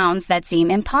stubborn pounds that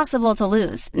seem impossible to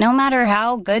lose, no matter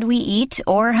how good we eat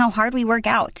or how hard we work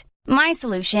out. My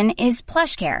solution is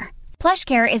PlushCare.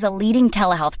 PlushCare is a leading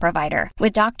telehealth provider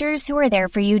with doctors who are there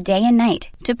for you day and night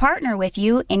to partner with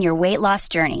you in your weight loss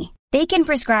journey. They can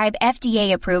prescribe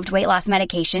FDA-approved weight loss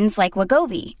medications like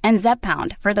Wegovy and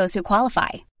Zepbound for those who qualify.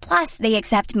 Plus, they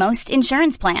accept most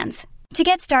insurance plans. To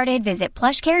get started, visit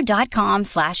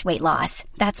plushcare.com/weightloss.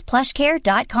 That's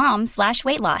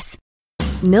plushcare.com/weightloss.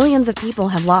 Millions of people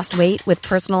have lost weight with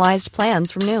personalized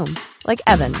plans from Noom. Like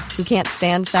Evan, who can't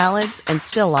stand salads and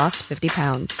still lost 50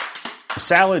 pounds.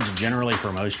 Salads generally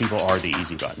for most people are the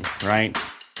easy button, right?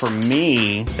 For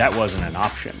me, that wasn't an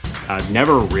option. I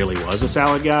never really was a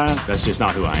salad guy. That's just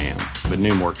not who I am. But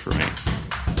Noom worked for me.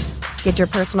 Get your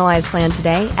personalized plan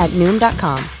today at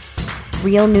Noom.com.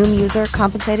 Real Noom user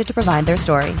compensated to provide their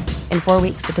story. In 4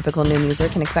 weeks, the typical Noom user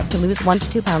can expect to lose 1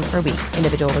 to 2 pounds per week.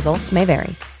 Individual results may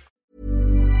vary.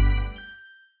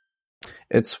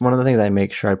 It's one of the things I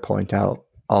make sure I point out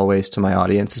always to my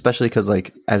audience, especially because,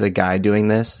 like, as a guy doing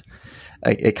this,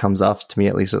 it comes off to me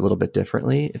at least a little bit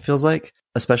differently, it feels like.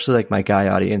 Especially like my guy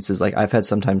audience is like, I've had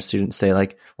sometimes students say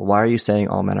like, well, why are you saying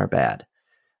all men are bad?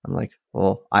 I'm like,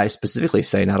 well, I specifically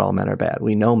say not all men are bad.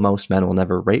 We know most men will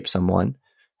never rape someone,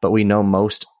 but we know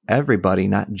most everybody,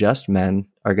 not just men,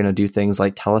 are going to do things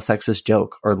like tell a sexist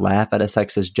joke or laugh at a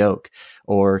sexist joke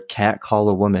or catcall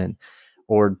a woman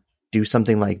or do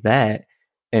something like that.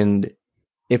 And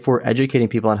if we're educating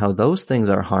people on how those things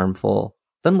are harmful,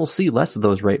 then we'll see less of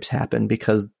those rapes happen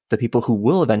because the people who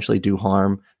will eventually do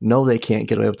harm know they can't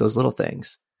get away with those little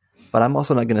things. But I'm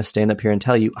also not going to stand up here and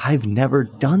tell you I've never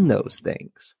done those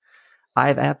things.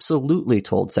 I've absolutely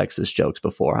told sexist jokes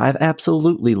before. I've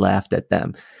absolutely laughed at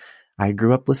them. I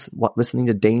grew up listening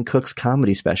to Dane Cook's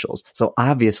comedy specials. So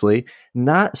obviously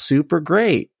not super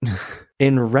great.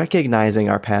 In recognizing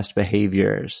our past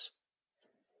behaviors,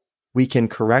 we can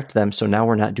correct them so now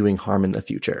we're not doing harm in the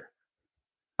future.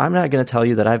 I'm not going to tell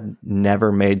you that I've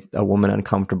never made a woman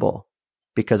uncomfortable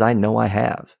because I know I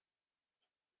have.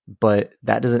 But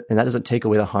that doesn't take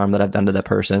away the harm that I've done to that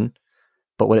person.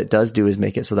 But what it does do is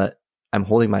make it so that I'm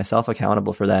holding myself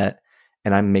accountable for that.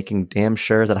 And I'm making damn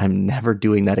sure that I'm never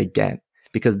doing that again.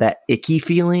 Because that icky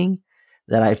feeling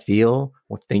that I feel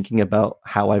when thinking about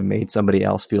how I've made somebody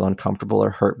else feel uncomfortable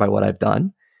or hurt by what I've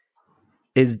done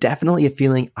is definitely a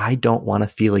feeling I don't want to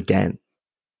feel again.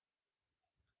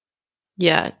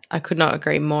 Yeah, I could not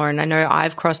agree more. And I know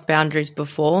I've crossed boundaries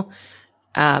before.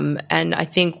 And I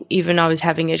think even I was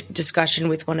having a discussion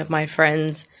with one of my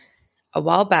friends a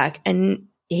while back, and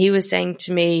he was saying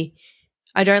to me,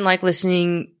 I don't like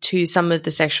listening to some of the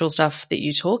sexual stuff that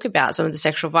you talk about, some of the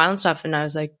sexual violence stuff. And I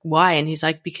was like, why? And he's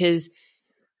like, because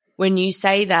when you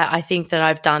say that, I think that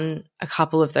I've done a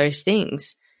couple of those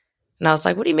things. And I was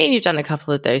like, what do you mean you've done a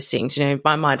couple of those things? You know,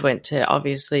 my mind went to,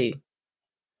 obviously,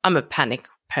 I'm a panic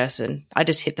person. I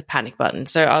just hit the panic button.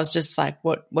 So I was just like,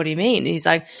 what do you mean? And he's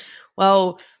like,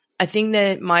 well, I think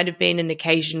there might have been an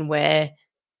occasion where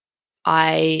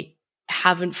I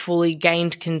haven't fully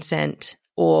gained consent,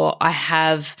 or I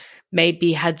have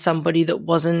maybe had somebody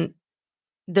that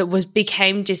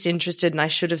became disinterested and I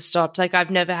should have stopped. Like,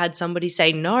 I've never had somebody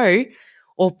say no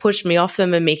or push me off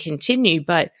them and me continue,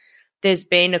 but there's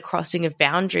been a crossing of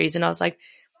boundaries. And I was like,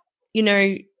 you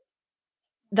know,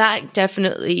 that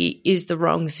definitely is the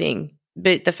wrong thing.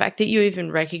 But the fact that you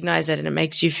even recognize it and it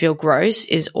makes you feel gross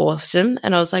is awesome.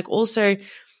 And I was like, also,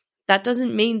 that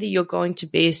doesn't mean that you're going to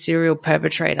be a serial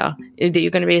perpetrator, that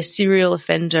you're going to be a serial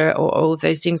offender or all of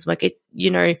those things. Like, it, you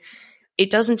know, it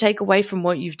doesn't take away from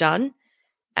what you've done,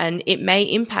 and it may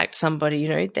impact somebody. You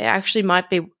know, there actually might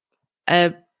be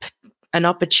an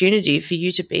opportunity for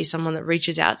you to be someone that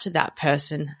reaches out to that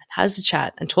person, has a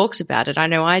chat and talks about it. I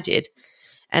know I did.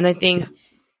 And I think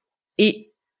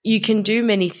you can do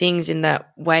many things in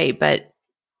that way, but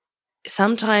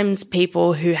sometimes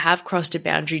people who have crossed a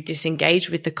boundary disengage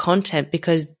with the content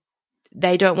because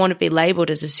they don't want to be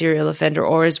labeled as a serial offender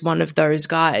or as one of those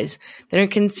guys. They don't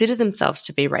consider themselves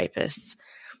to be rapists,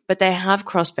 but they have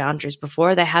crossed boundaries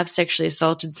before. They have sexually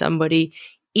assaulted somebody,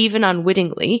 even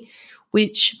unwittingly,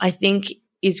 which I think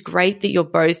is great that you're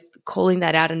both calling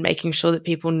that out and making sure that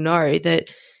people know that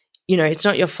it's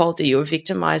not your fault that you were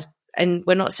victimized. And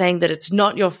we're not saying that it's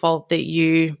not your fault that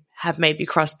you have maybe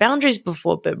crossed boundaries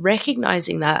before, but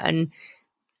recognizing that and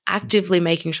actively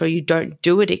making sure you don't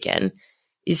do it again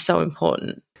is so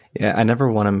important. Yeah, I never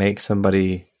want to make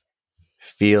somebody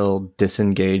feel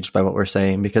disengaged by what we're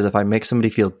saying, because if I make somebody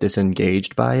feel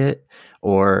disengaged by it,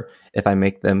 or if I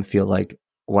make them feel like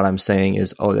what I'm saying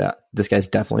is, oh, yeah, this guy's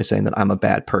definitely saying that I'm a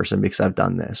bad person because I've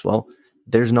done this. Well,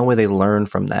 there's no way they learn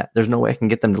from that. There's no way I can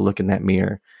get them to look in that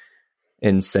mirror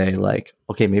and say like,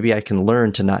 okay, maybe I can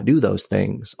learn to not do those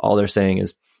things. All they're saying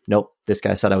is, nope, this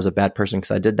guy said I was a bad person because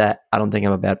I did that. I don't think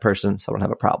I'm a bad person, so I don't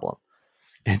have a problem.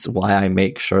 It's why I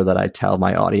make sure that I tell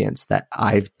my audience that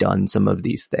I've done some of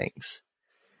these things,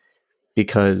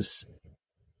 because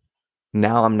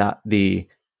now I'm not the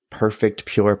perfect,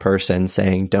 pure person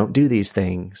saying, don't do these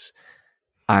things.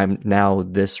 I'm now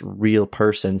this real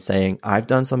person saying, I've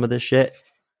done some of this shit.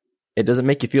 It doesn't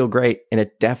make you feel great, and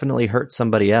it definitely hurts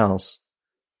somebody else.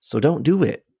 So don't do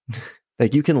it.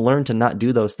 Like, you can learn to not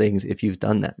do those things if you've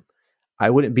done them.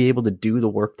 I wouldn't be able to do the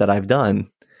work that I've done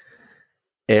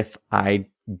if I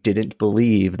didn't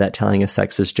believe that telling a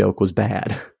sexist joke was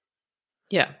bad.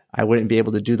 Yeah. I wouldn't be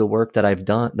able to do the work that I've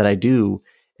done, that I do,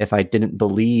 if I didn't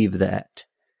believe that,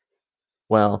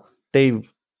 well, they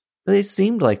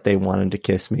seemed like they wanted to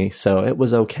kiss me, so it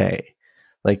was okay.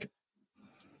 Like,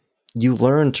 you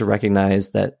learn to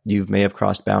recognize that you may have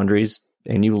crossed boundaries,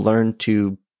 and you learn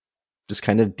to just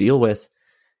kind of deal with,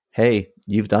 hey,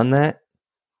 you've done that.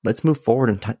 Let's move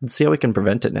forward and see how we can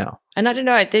prevent it now. And I don't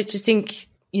know, I just think,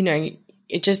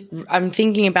 I'm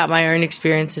thinking about my own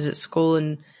experiences at school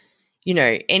and,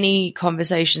 any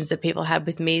conversations that people had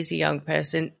with me as a young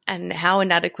person and how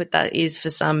inadequate that is for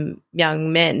some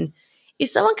young men. If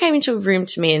someone came into a room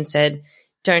to me and said,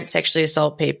 don't sexually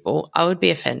assault people, I would be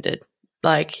offended.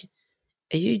 Like,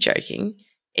 are you joking?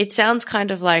 It sounds kind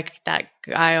of like that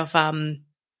guy of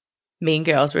Mean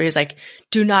Girls, where he's like,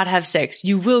 do not have sex.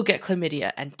 You will get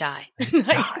chlamydia and die.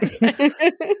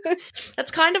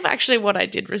 That's kind of actually what I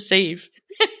did receive.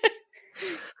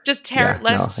 Just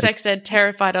sex ed,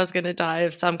 terrified I was going to die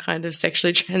of some kind of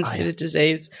sexually transmitted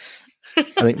disease. I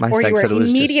think my or sex you were ed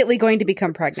was immediately going to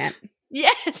become pregnant.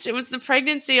 Yes, it was the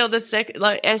pregnancy or the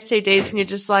STDs, and you're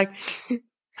just like,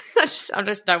 I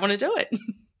just don't want to do it.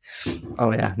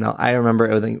 Oh yeah, no, I remember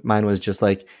everything. Mine was just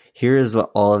like, here's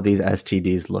what all of these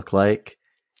STDs look like.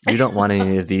 You don't want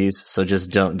any of these, so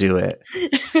just don't do it.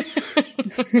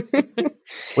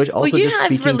 Which also, well, you just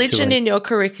have religion to, in your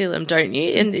curriculum, don't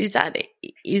you? And is that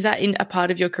in a part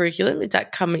of your curriculum? Is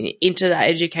that coming into that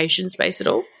education space at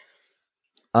all?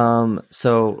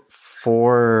 So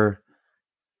for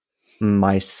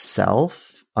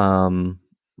myself,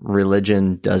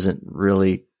 religion doesn't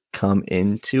really come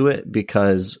into it,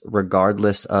 because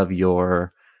regardless of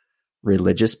your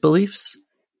religious beliefs,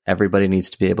 everybody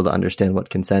needs to be able to understand what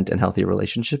consent and healthy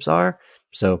relationships are.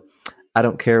 So I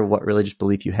don't care what religious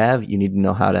belief you have, you need to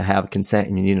know how to have consent,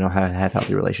 and you need to know how to have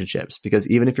healthy relationships, because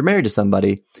even if you're married to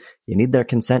somebody, you need their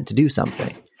consent to do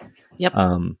something. Yep.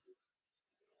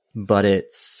 But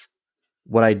it's,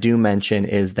 what I do mention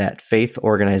is that faith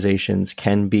organizations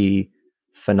can be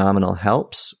phenomenal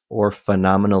helps or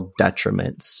phenomenal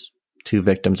detriments to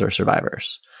victims or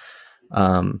survivors.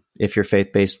 If your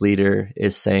faith-based leader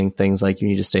is saying things like you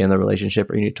need to stay in the relationship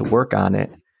or you need to work on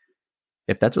it,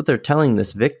 if that's what they're telling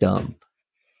this victim,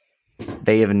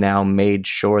 they have now made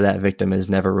sure that victim is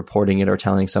never reporting it or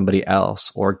telling somebody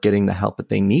else or getting the help that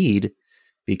they need,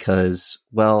 because,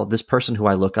 well, this person who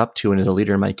I look up to and is a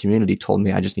leader in my community told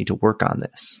me I just need to work on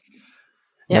this.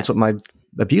 Yeah. That's what my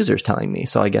abuser is telling me.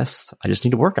 So I guess I just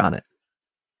need to work on it.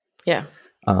 Yeah.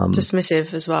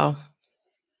 Dismissive as well.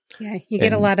 Yeah. You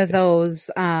get a lot of those,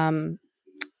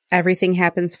 everything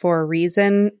happens for a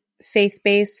reason,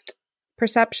 faith-based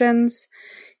perceptions.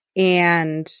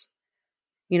 And,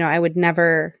 I would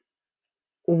never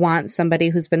want somebody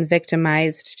who's been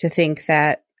victimized to think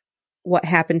that what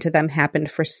happened to them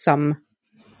happened for some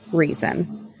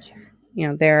reason.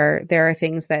 There are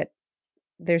things that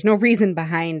there's no reason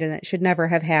behind and it should never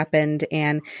have happened.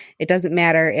 And it doesn't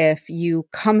matter if you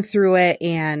come through it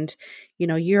and,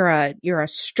 you're a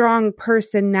strong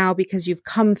person now because you've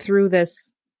come through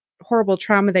this horrible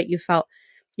trauma that you felt.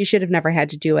 You should have never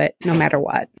had to do it, no matter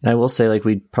what. And I will say,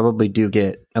 we probably do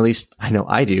get, at least I know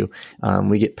I do,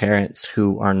 we get parents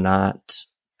who are not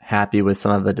happy with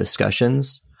some of the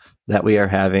discussions that we are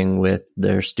having with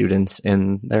their students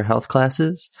in their health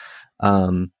classes.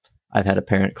 I've had a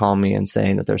parent call me and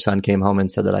saying that their son came home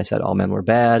and said that I said all men were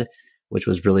bad, which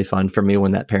was really fun for me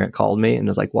when that parent called me and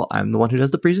was like, well, I'm the one who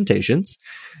does the presentations.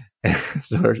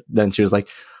 So then she was like,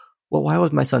 well, why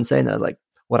was my son saying that? I was like,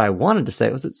 What I wanted to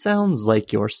say was, it sounds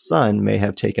like your son may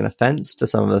have taken offense to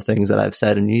some of the things that I've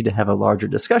said, and you need to have a larger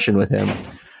discussion with him.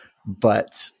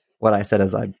 But what I said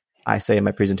is, I say in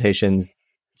my presentations,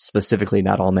 specifically,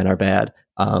 not all men are bad.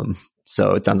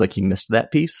 So it sounds like he missed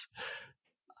that piece.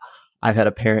 I've had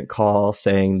a parent call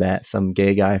saying that some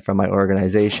gay guy from my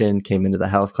organization came into the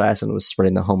health class and was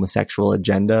spreading the homosexual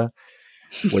agenda,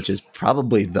 which is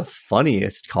probably the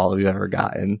funniest call we've ever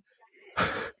gotten.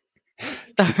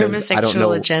 The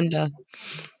homosexual agenda.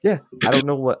 Yeah. I don't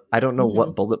know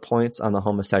what bullet points on the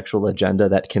homosexual agenda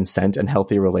that consent and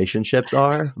healthy relationships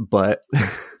are, but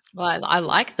well, I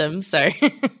like them, so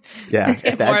yeah, let's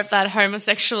get more of that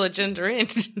homosexual agenda in.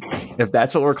 If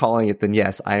that's what we're calling it, then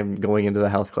yes, I'm going into the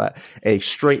health class. A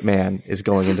straight man is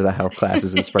going into the health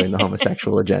classes and spreading the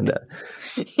homosexual agenda.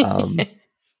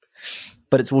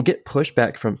 But we'll get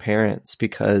pushback from parents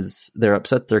because they're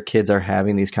upset their kids are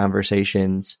having these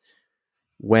conversations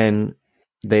when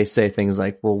they say things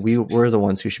like, well, we're the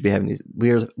ones who should be having these.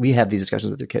 We have these discussions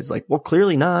with your kids. Like, well,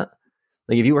 clearly not.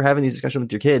 Like, if you were having these discussions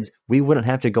with your kids, we wouldn't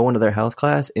have to go into their health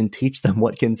class and teach them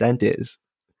what consent is.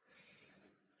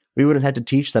 We wouldn't have to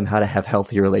teach them how to have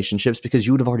healthy relationships because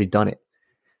you would have already done it.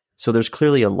 So there's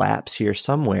clearly a lapse here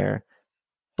somewhere,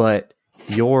 but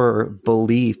your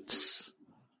beliefs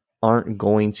aren't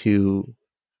going to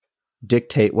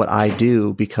dictate what I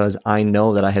do, because I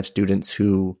know that I have students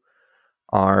who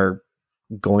are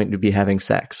going to be having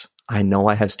sex. I know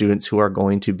I have students who are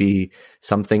going to be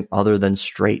something other than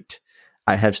straight.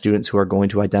 I have students who are going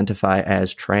to identify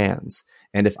as trans.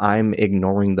 And if I'm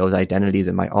ignoring those identities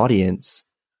in my audience,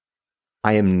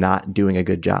 I am not doing a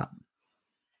good job.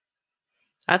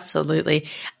 Absolutely.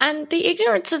 And the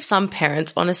ignorance of some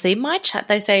parents, honestly,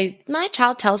 they say, my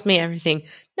child tells me everything.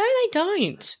 No, they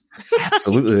don't.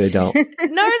 Absolutely they don't.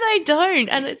 No, they don't.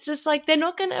 And it's just like, they're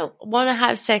not going to want to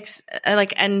have sex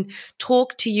and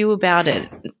talk to you about it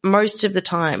most of the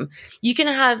time. You can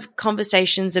have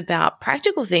conversations about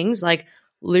practical things like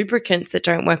lubricants that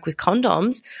don't work with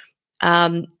condoms,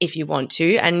 if you want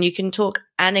to, and you can talk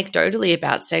anecdotally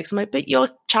about sex, but your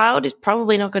child is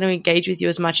probably not going to engage with you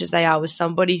as much as they are with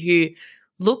somebody who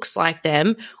looks like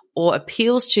them or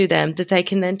appeals to them, that they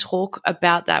can then talk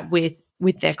about that with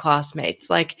their classmates.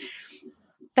 Like,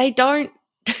 they don't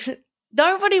 –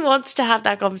 nobody wants to have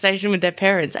that conversation with their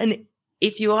parents. And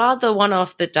if you are the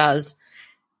one-off that does,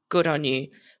 good on you.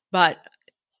 But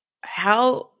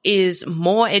how is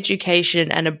more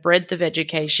education and a breadth of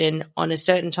education on a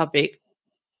certain topic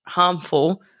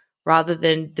harmful rather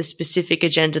than the specific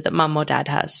agenda that mum or dad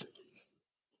has?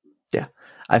 Yeah.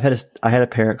 I had a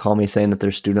parent call me saying that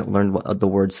their student learned what the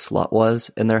word slut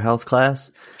was in their health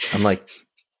class. I'm like,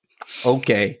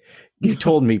 okay, you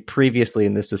told me previously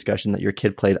in this discussion that your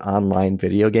kid played online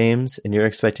video games, and you're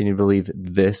expecting me to believe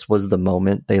this was the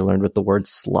moment they learned what the word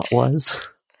slut was?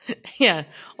 Yeah.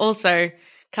 Also,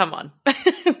 come on.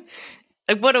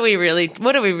 Like, what are we really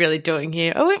doing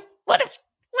here? What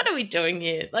are we doing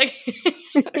here? Like,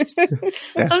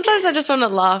 sometimes I just want to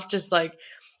laugh, just like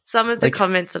some of the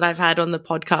comments that I've had on the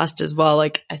podcast as well.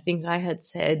 Like, I think I had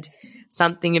said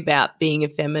something about being a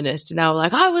feminist, and they were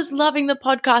like, I was loving the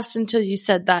podcast until you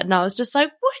said that. And I was just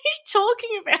like, what are you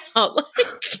talking about?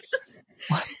 Like,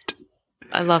 what?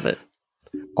 I love it.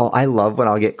 Oh, I love when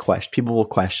I'll get questioned. People will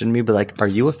question me, but like, are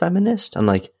you a feminist? I'm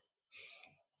like,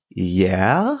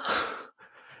 yeah.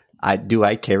 Do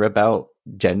I care about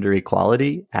gender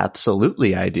equality?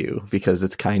 Absolutely I do, because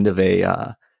it's kind of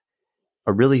a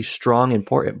really strong,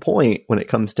 important point when it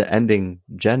comes to ending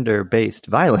gender-based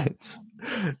violence.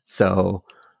 So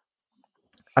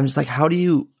I'm just like, how do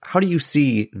you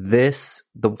see this,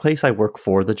 the place I work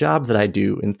for, the job that I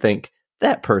do, and think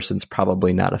that person's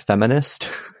probably not a feminist?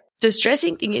 The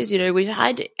distressing thing is, we've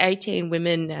had 18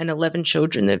 women and 11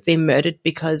 children that have been murdered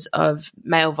because of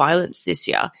male violence this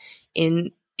year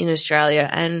in Australia.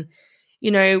 And,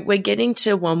 we're getting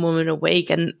to one woman a week,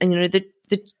 and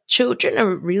the children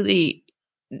are really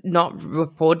not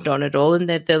reported on at all, and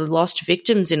they're the lost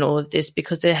victims in all of this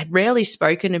because they're rarely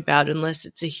spoken about unless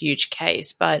it's a huge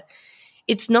case. But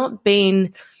it's not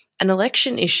been an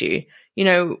election issue.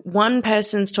 One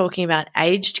person's talking about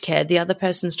aged care, the other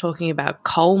person's talking about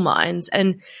coal mines.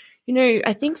 And,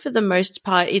 I think for the most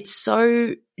part, it's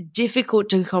so difficult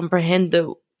to comprehend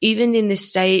that even in this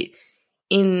state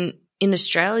in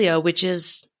Australia, which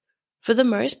is for the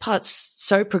most part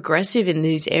so progressive in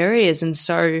these areas and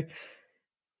so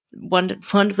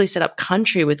wonderfully set up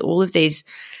country with all of these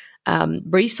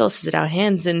resources at our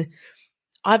hands. And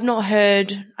I've not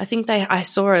heard, I think I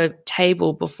saw a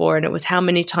table before, and it was how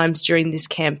many times during this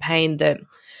campaign that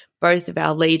both of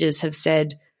our leaders have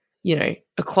said,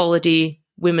 equality,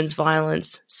 men's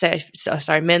violence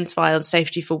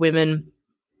safety for women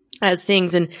as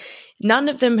things, and none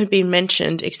of them had been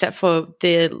mentioned except for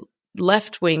the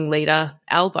left-wing leader,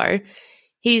 Albo.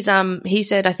 He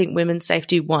said, I think women's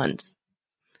safety once.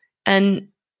 And,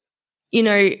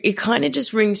 it kind of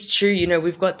just rings true.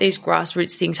 We've got these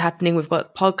grassroots things happening. We've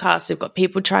got podcasts. We've got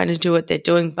people trying to do what they're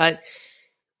doing. But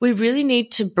we really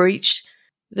need to breach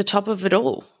the top of it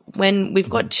all. When we've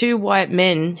got two white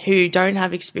men who don't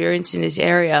have experience in this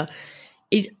area,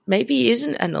 it maybe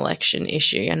isn't an election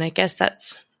issue. And I guess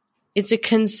it's a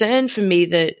concern for me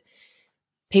that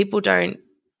people don't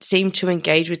seem to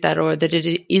engage with that, or that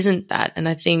it isn't that. And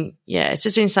I think, it's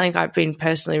just been something I've been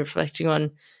personally reflecting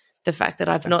on, the fact that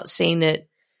I've not seen it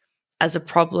as a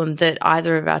problem that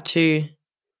either of our two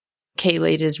key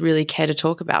leaders really care to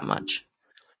talk about much.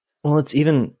 Well, it's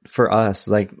even for us,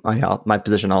 like my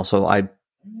position also, I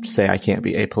say I can't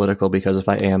be apolitical, because if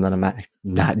I am, then I'm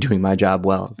not doing my job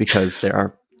well, because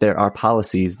there are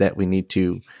policies that we need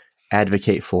to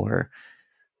advocate for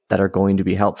that are going to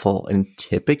be helpful. And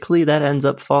typically that ends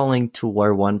up falling to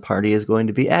where one party is going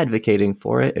to be advocating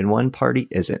for it and one party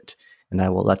isn't. And I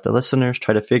will let the listeners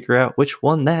try to figure out which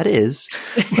one that is.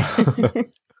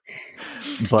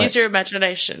 But, use your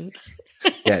imagination.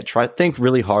 Think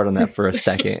really hard on that for a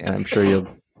second, and I'm sure you'll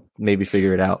maybe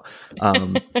figure it out.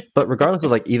 But regardless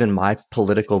of even my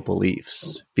political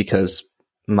beliefs, because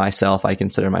I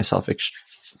consider myself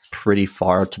pretty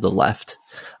far to the left.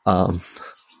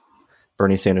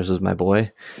 Bernie Sanders was my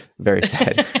boy. Very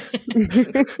sad.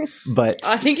 But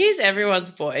I think he's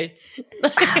everyone's boy.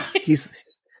 He's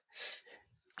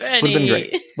Bernie.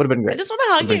 Would have been great. I just want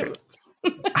to hug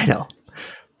him. I know.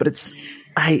 But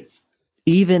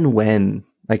even when,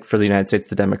 for the United States,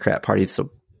 the Democrat Party,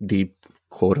 so the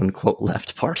quote unquote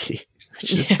left party,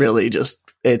 which is really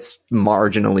it's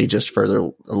marginally just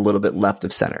further a little bit left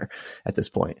of center at this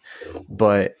point.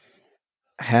 But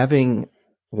having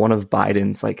one of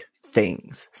Biden's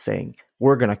things saying,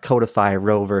 we're going to codify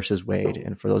Roe versus Wade.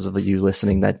 And for those of you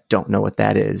listening that don't know what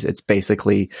that is, it's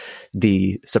basically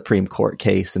the Supreme Court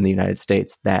case in the United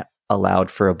States that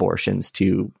allowed for abortions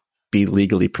to be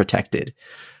legally protected.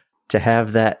 To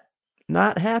have that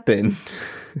not happen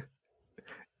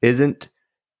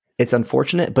it's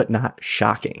unfortunate, but not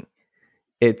shocking.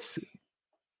 It's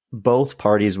both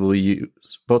parties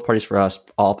for us,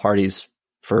 all parties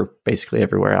for basically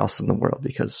everywhere else in the world,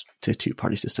 because the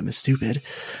two-party system is stupid.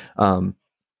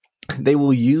 They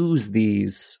will use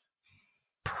these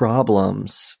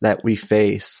problems that we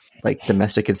face, like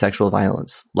domestic and sexual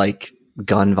violence, like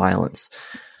gun violence,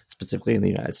 specifically in the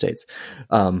United States.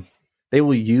 They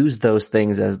will use those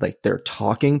things as their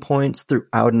talking points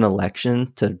throughout an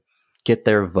election to get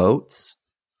their votes,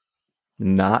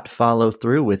 not follow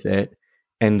through with it,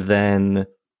 and then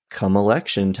come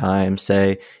election time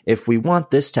say, if we want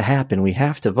this to happen, we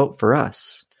have to vote for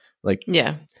us.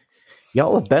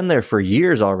 Y'all have been there for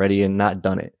years already and not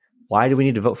done it. Why do we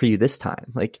need to vote for you this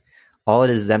time? All it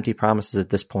is empty promises at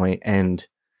this point. And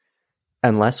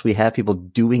unless we have people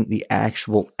doing the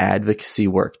actual advocacy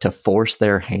work to force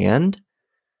their hand,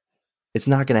 it's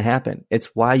not going to happen.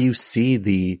 It's why you see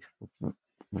the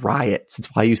riots. It's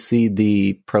why you see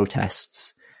the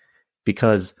protests,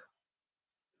 because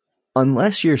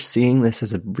unless you're seeing this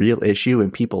as a real issue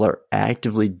and people are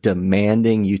actively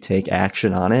demanding you take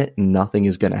action on it, nothing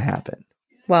is going to happen.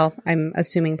 Well, I'm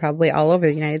assuming probably all over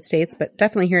the United States, but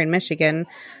definitely here in Michigan.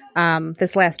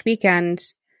 This last weekend,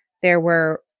 there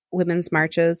were women's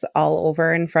marches all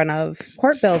over in front of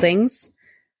court buildings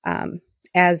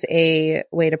as a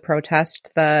way to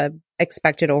protest the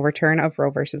expected overturn of Roe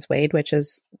versus Wade, which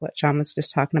is what Sean was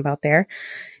just talking about there.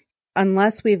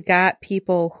 Unless we've got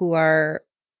people who are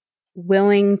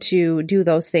willing to do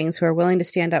those things, who are willing to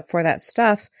stand up for that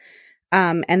stuff,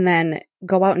 and then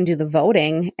go out and do the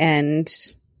voting and,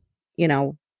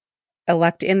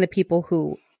 elect in the people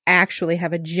who actually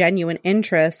have a genuine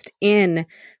interest in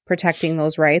protecting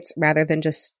those rights rather than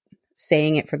just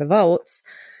saying it for the votes,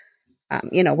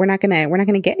 we're not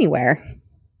gonna get anywhere.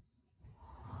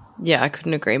 Yeah, I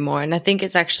couldn't agree more. And I think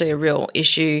it's actually a real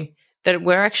issue that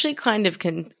we're actually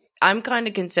I'm kind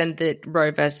of concerned that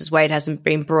Roe versus Wade hasn't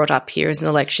been brought up here as an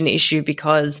election issue,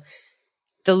 because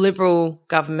the Liberal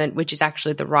government, which is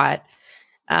actually the right,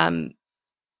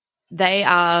 they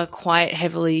are quite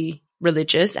heavily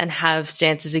religious and have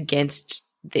stances against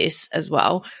this as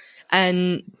well.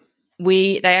 And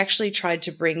they actually tried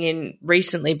to bring in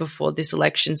recently, before this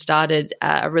election started,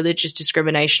 a religious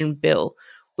discrimination bill,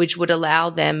 which would allow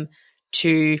them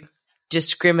to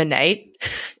discriminate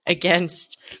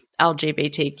against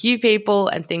LGBTQ people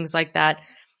and things like that.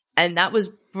 And that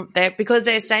was because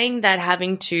they're saying that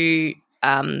having to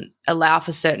allow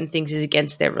for certain things is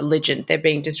against their religion. They're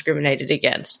being discriminated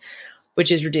against,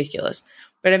 which is ridiculous.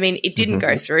 But I mean, it didn't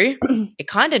go through. It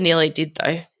kind of nearly did,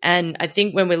 though. And I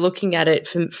think when we're looking at it,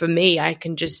 for me, I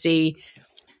can just see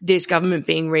this government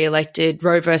being re-elected,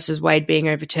 Roe versus Wade being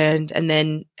overturned, and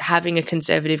then having a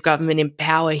conservative government in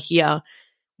power here.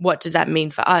 What does that mean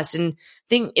for us? And I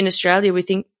think in Australia, we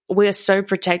think we're so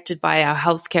protected by our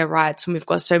healthcare rights, and we've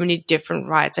got so many different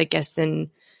rights, I guess,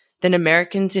 than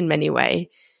Americans in many ways.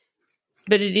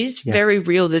 But it is very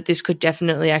real that this could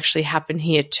definitely actually happen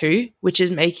here too, which is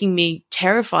making me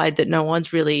terrified that no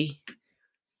one's really,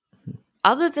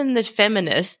 other than the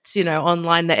feminists,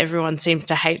 online that everyone seems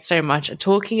to hate so much, are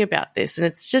talking about this. And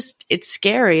it's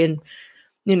scary.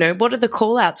 And, what are the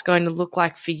call outs going to look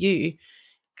like for you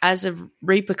as a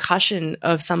repercussion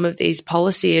of some of these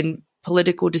policy and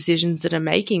political decisions that are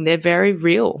making? They're very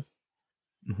real.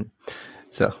 Mm-hmm.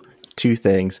 So 2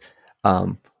 things.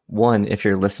 One, if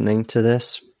you're listening to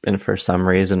this and for some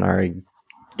reason are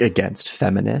against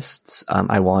feminists,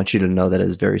 I want you to know that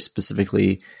is very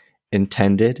specifically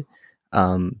intended,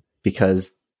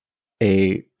 because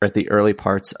at the early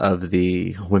parts of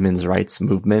the women's rights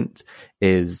movement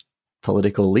is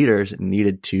political leaders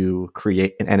needed to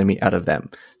create an enemy out of them.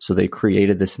 So they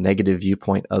created this negative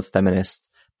viewpoint of feminists,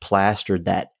 plastered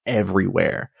that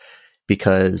everywhere,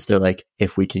 because they're like,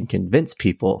 if we can convince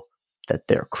people that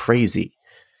they're crazy,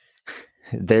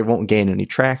 they won't gain any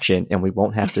traction, and we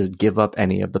won't have to give up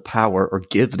any of the power or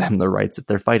give them the rights that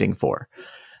they're fighting for.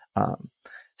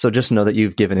 So just know that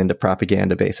you've given into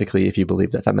propaganda, basically, if you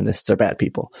believe that feminists are bad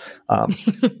people.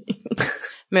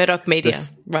 Murdoch Media,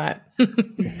 right.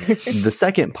 The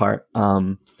second part,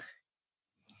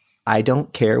 I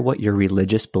don't care what your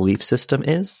religious belief system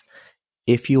is.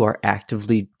 If you are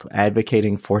actively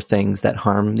advocating for things that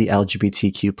harm the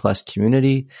LGBTQ plus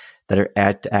community, that are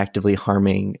actively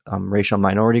harming racial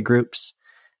minority groups,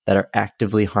 that are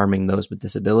actively harming those with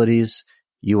disabilities,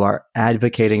 you are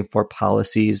advocating for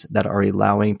policies that are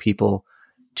allowing people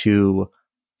to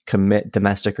commit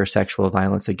domestic or sexual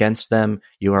violence against them.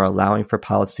 You are allowing for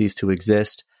policies to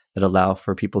exist that allow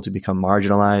for people to become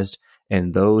marginalized.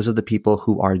 And those are the people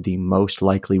who are the most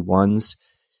likely ones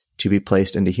to be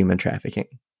placed into human trafficking.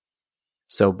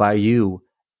 So by you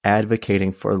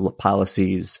advocating for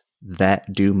policies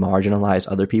that do marginalize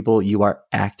other people, you are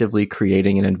actively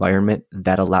creating an environment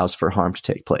that allows for harm to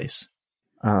take place.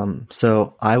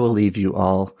 So I will leave you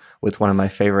all with one of my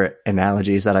favorite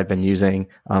analogies that I've been using,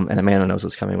 and Amanda knows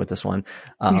what's coming with this one.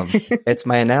 It's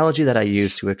my analogy that I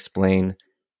use to explain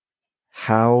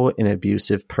how an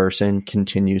abusive person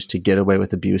continues to get away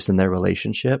with abuse in their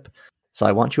relationship. So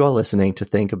I want you all listening to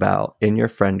think about, in your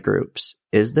friend groups,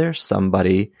 is there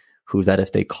somebody who that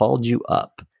if they called you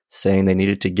up saying they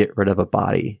needed to get rid of a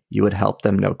body, you would help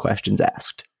them, no questions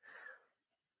asked?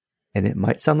 And it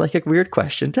might sound like a weird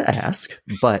question to ask,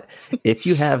 but if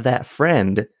you have that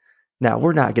friend, now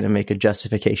we're not going to make a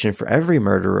justification for every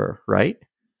murderer, right?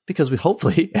 Because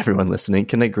hopefully everyone listening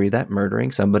can agree that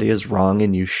murdering somebody is wrong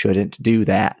and you shouldn't do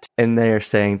that. And they're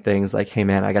saying things like, hey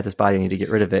man, I got this body, I need to get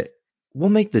rid of it. We'll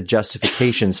make the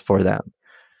justifications for them.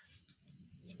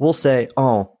 We'll say,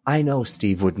 oh, I know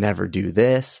Steve would never do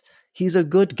this. He's a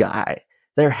good guy.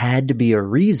 There had to be a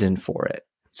reason for it.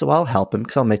 So I'll help him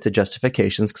because I'll make the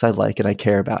justifications because I like and I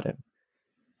care about him.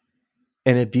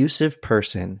 An abusive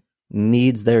person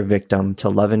needs their victim to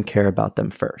love and care about them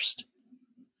first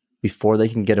before they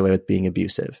can get away with being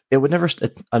abusive.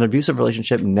 An abusive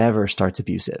relationship never starts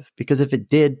abusive, because if it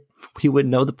did, we would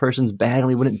know the person's bad and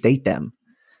we wouldn't date them.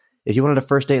 If you wanted a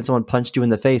first date and someone punched you in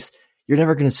the face, you're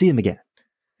never going to see him again.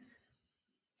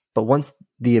 But once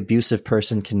the abusive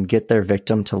person can get their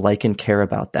victim to like and care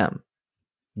about them,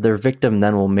 their victim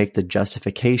then will make the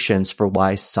justifications for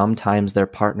why sometimes their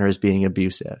partner is being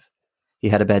abusive. He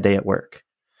had a bad day at work.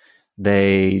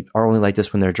 They are only like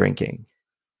this when they're drinking.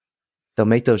 They'll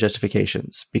make those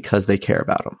justifications because they care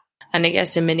about them. And I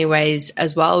guess in many ways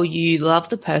as well, you love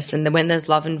the person. Then when there's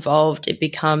love involved, it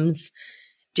becomes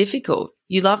difficult.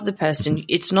 You love the person.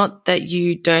 It's not that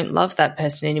you don't love that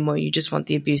person anymore. You just want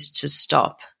the abuse to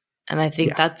stop. And I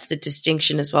think that's the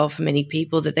distinction as well for many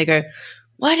people, that they go,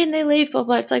 why didn't they leave? Blah,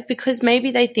 blah. It's like, because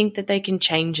maybe they think that they can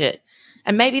change it.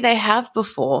 And maybe they have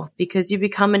before, because you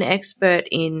become an expert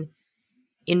in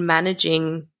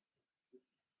managing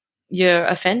your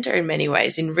offender in many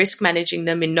ways, in risk managing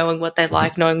them, in knowing what they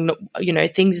like, knowing,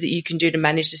 things that you can do to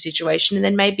manage the situation. And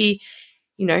then maybe,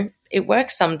 it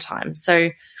works sometimes.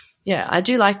 So yeah, I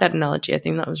do like that analogy. I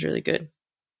think that was really good.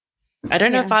 I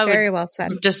don't know if I very would well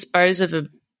said. Dispose of a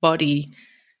body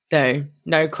though,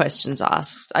 no questions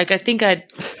asked. Like, I think I'd...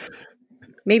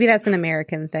 Maybe that's an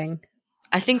American thing.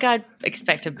 I think I'd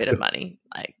expect a bit of money.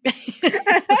 Like,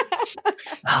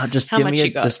 just how give much me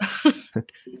you got? Just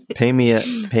pay me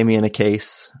in a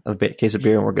case of beer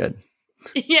and we're good.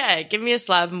 Yeah, give me a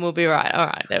slab and we'll be right. All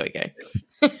right, there we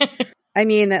go. I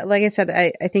mean, like I said,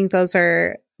 I think those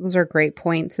are great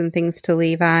points and things to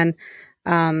leave on.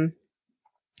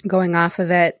 Going off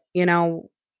of it, you know,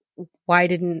 why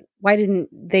didn't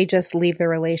they just leave the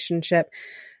relationship?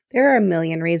 There are a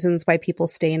million reasons why people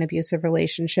stay in abusive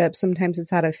relationships. Sometimes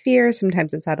it's out of fear,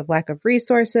 sometimes it's out of lack of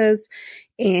resources,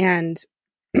 and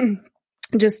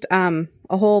just a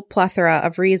whole plethora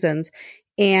of reasons.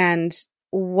 And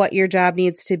what your job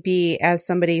needs to be as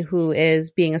somebody who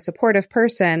is being a supportive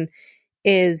person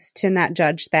is to not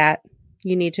judge that.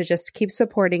 You need to just keep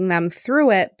supporting them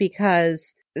through it,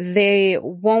 because they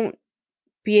won't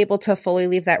be able to fully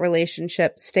leave that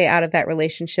relationship, stay out of that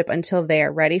relationship until they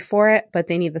are ready for it, but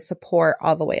they need the support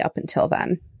all the way up until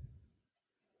then.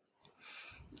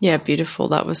 Yeah, beautiful.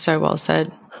 That was so well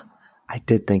said. I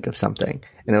did think of something,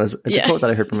 and it's a quote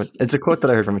that I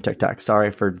heard from a TikTok.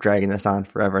 Sorry for dragging this on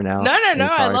forever now. No,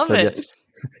 I love it.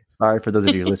 Sorry for those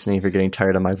of you listening if you're getting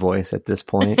tired of my voice at this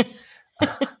point.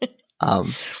 But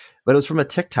it was from a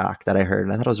TikTok that I heard,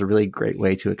 and I thought it was a really great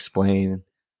way to explain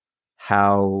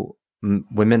how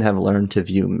women have learned to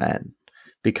view men.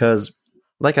 Because,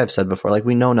 like I've said before, like,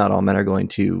 we know not all men are going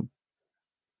to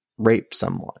rape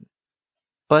someone,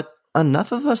 but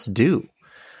enough of us do.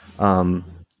 And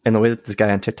the way that this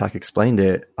guy on TikTok explained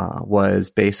it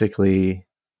was basically,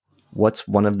 what's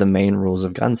one of the main rules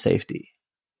of gun safety?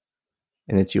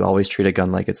 And it's, you always treat a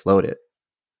gun like it's loaded.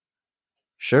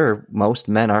 Sure, most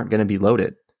men aren't going to be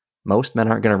loaded. Most men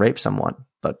aren't going to rape someone.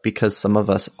 But because some of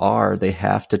us are, they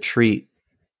have to treat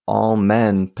all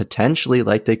men potentially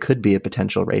like they could be a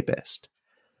potential rapist.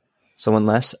 So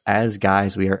unless, as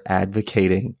guys, we are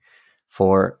advocating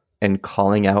for and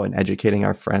calling out and educating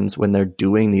our friends when they're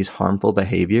doing these harmful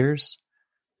behaviors,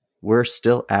 we're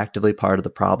still actively part of the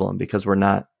problem, because we're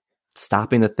not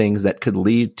stopping the things that could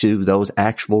lead to those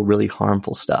actual really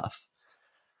harmful stuff.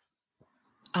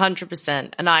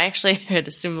 100%. And I actually heard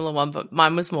a similar one, but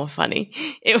mine was more funny.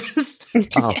 It was...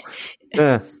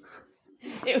 It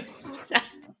was...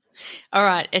 All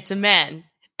right, it's a man,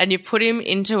 and you put him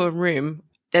into a room.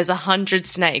 There's 100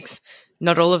 snakes.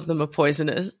 Not all of them are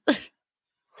poisonous.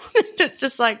 It's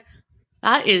just like,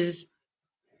 that is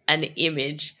an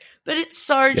image, but it's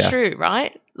so true,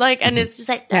 right? Like, and it's just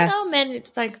like, oh man,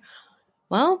 it's like,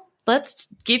 well, let's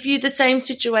give you the same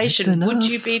situation. Would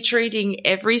you be treating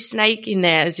every snake in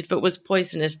there as if it was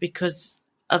poisonous because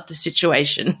of the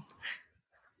situation?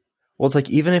 Well, it's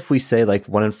like, even if we say like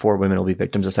 1 in 4 women will be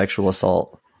victims of sexual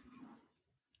assault,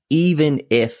 even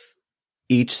if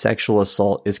each sexual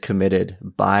assault is committed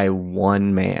by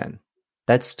one man,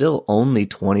 that's still only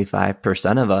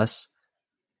 25% of us.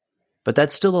 But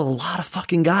that's still a lot of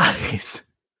fucking guys.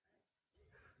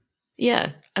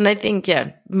 Yeah. And I think,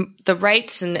 the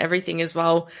rates and everything as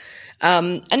well.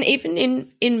 And even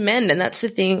in men, and that's the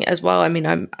thing as well. I mean,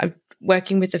 I'm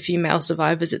working with a few male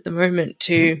survivors at the moment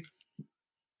to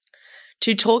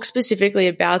talk specifically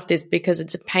about this, because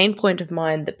it's a pain point of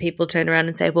mine that people turn around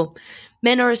and say, well,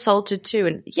 men are assaulted too.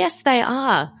 And yes, they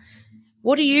are.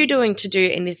 What are you doing to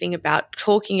do anything about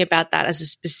talking about that as a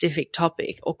specific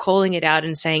topic, or calling it out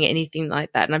and saying anything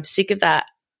like that? And I'm sick of that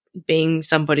being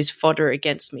somebody's fodder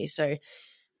against me. So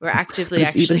we're actively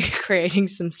creating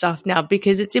some stuff now,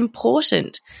 because it's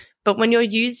important. But when you're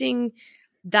using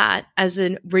that as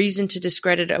a reason to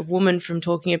discredit a woman from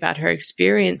talking about her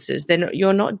experiences, then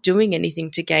you're not doing anything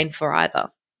to gain for either.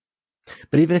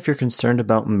 But even if you're concerned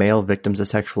about male victims of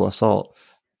sexual assault,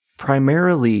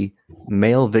 primarily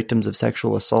male victims of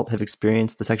sexual assault have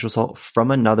experienced the sexual assault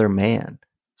from another man.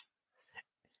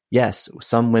 Yes,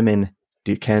 some women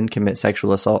can commit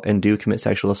sexual assault and do commit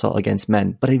sexual assault against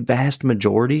men, but a vast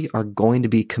majority are going to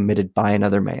be committed by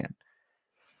another man.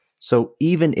 So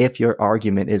even if your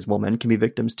argument is, well, men can be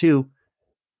victims too,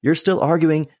 you're still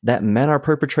arguing that men are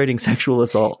perpetrating sexual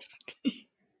assault.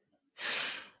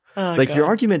 It's like, your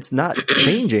argument's not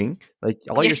changing. Like,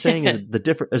 all you're saying is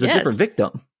there's a different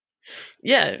victim.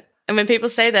 Yeah. And when people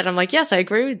say that, I'm like, yes, I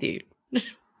agree with you.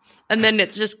 And then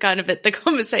it's just kind of the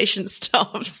conversation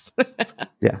stops.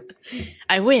 Yeah.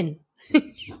 I win.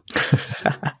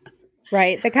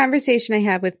 Right. The conversation I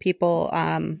have with people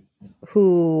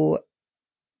who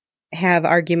have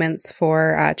arguments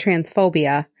for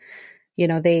transphobia, you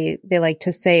know, they like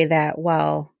to say that,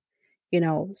 well, you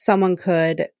know, someone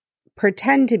could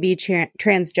pretend to be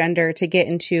transgender to get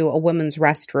into a women's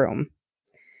restroom.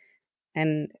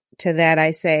 And to that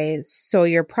I say, so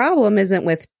your problem isn't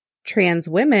with trans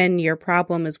women, your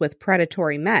problem is with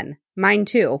predatory men. Mine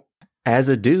too. as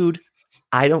a dude,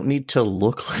 I don't need to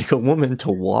look like a woman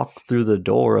to walk through the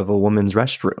door of a woman's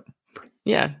restroom.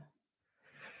 Yeah.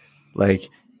 Like,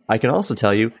 I can also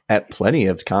tell you at plenty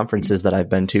of conferences that I've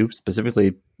been to,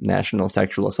 specifically national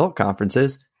sexual assault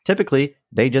conferences, typically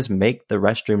they just make the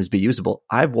restrooms be usable.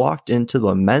 I've walked into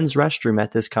a men's restroom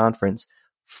at this conference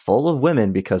full of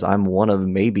women because I'm one of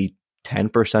maybe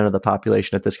 10% of the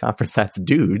population at this conference that's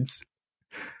dudes.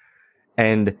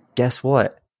 And guess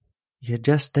what? You're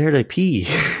just there to pee.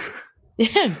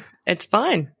 Yeah, it's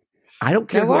fine. I don't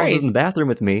care who else is in the bathroom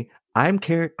with me. I'm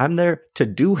there to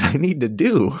do what I need to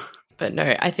do. But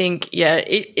no, I think, yeah.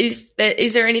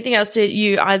 Is there anything else that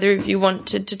either of you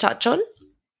wanted to touch on?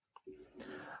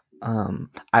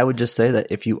 I would just say that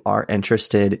if you are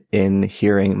interested in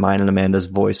hearing mine and Amanda's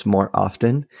voice more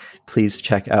often, please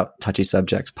check out Touchy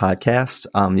Subjects Podcast.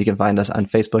 You can find us on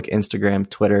Facebook, Instagram,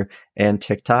 Twitter, and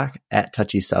TikTok at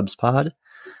Touchy Subs Pod.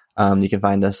 You can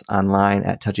find us online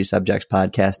at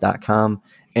touchysubjectspodcast.com,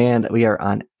 and we are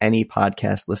on any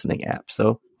podcast listening app.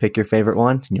 So pick your favorite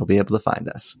one and you'll be able to find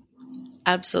us.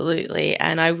 Absolutely.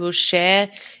 And I will share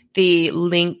the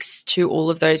links to all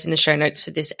of those in the show notes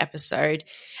for this episode.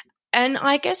 And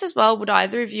I guess as well, would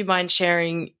either of you mind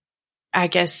sharing, I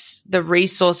guess, the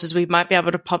resources? We might be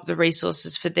able to pop the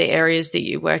resources for the areas that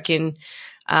you work in,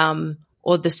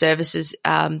 or the services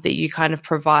that you kind of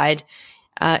provide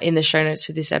in the show notes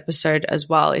for this episode as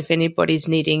well. If anybody's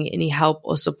needing any help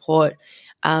or support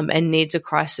and needs a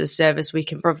crisis service, we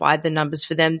can provide the numbers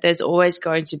for them. There's always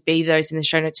going to be those in the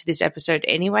show notes for this episode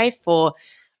anyway for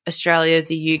Australia,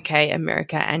 the UK,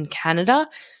 America, and Canada.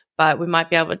 But we might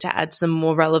be able to add some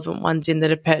more relevant ones in that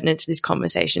are pertinent to this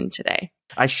conversation today.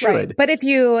 I should. Right. But if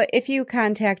you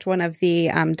contact one of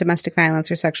the domestic violence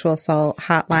or sexual assault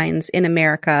hotlines in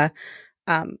America,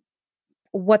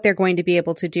 what they're going to be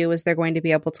able to do is they're going to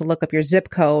be able to look up your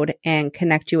zip code and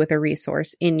connect you with a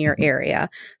resource in your area.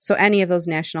 So any of those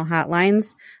national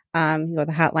hotlines, you go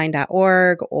to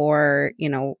hotline.org or,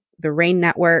 the RAIN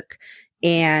network,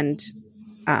 and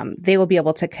they will be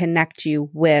able to connect you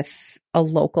with a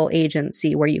local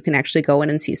agency where you can actually go in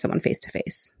and see someone face to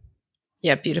face.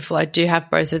 Yeah, beautiful. I do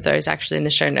have both of those actually in the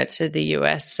show notes for the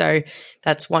US. So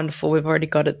that's wonderful. We've already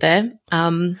got it there.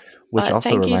 Which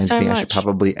also reminds me, I should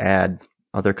probably add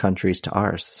other countries to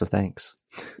ours. So thanks.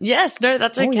 Yes, no,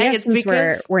 that's okay. Oh, yeah, it's since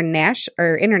because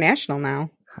we're international now.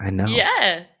 I know.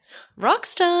 Yeah, rock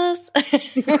stars.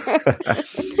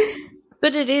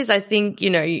 But it is, I think,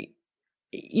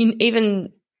 even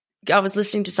I was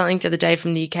listening to something the other day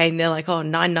from the UK and they're like, oh,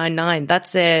 999,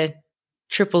 that's their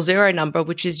 000 number,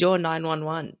 which is your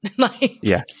 911.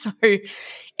 Yeah. So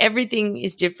everything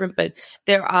is different, but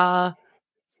there are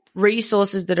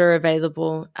resources that are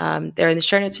available. They're in the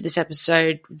show notes for this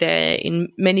episode. They're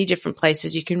in many different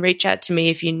places. You can reach out to me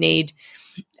if you need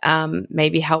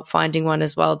maybe help finding one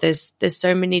as well. There's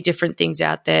so many different things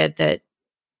out there that,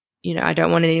 I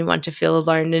don't want anyone to feel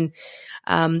alone. And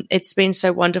it's been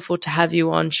so wonderful to have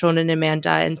you on, Sean and Amanda,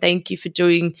 and thank you for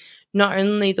doing not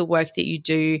only the work that you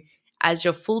do as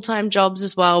your full-time jobs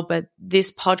as well, but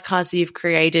this podcast that you've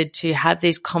created to have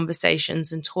these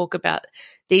conversations and talk about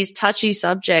these touchy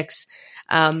subjects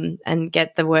and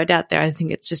get the word out there. I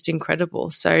think it's just incredible.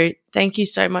 So thank you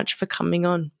so much for coming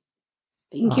on.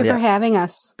 Thank you for having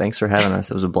us. Thanks for having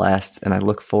us. It was a blast, and I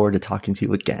look forward to talking to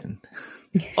you again.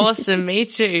 Awesome. Me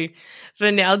too.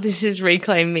 For now, this is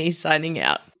Reclaim Me signing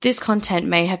out. This content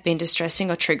may have been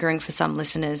distressing or triggering for some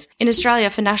listeners. In Australia,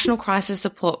 for national crisis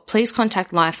support, please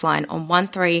contact Lifeline on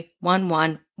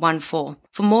 131114.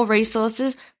 For more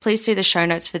resources, please see the show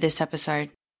notes for this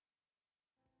episode.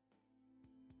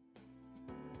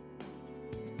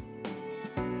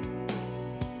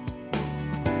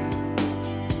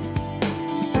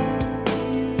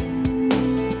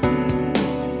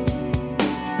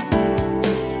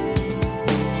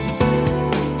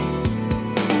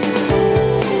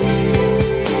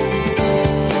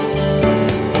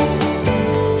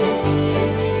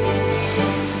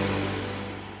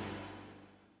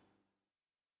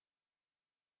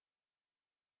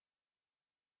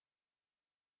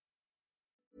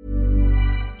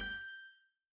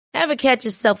 Ever catch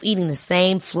yourself eating the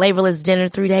same flavorless dinner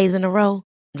 3 days in a row?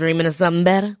 Dreaming of something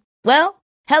better? Well,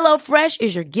 HelloFresh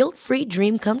is your guilt-free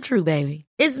dream come true, baby.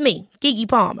 It's me, Keke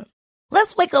Palmer.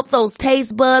 Let's wake up those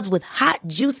taste buds with hot,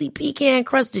 juicy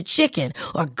pecan-crusted chicken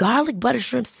or garlic butter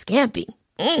shrimp scampi.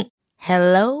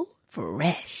 Hello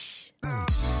Fresh.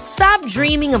 Stop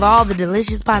dreaming of all the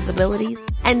delicious possibilities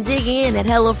and dig in at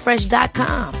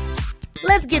HelloFresh.com.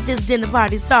 Let's get this dinner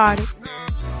party started.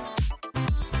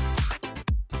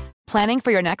 Planning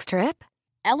for your next trip?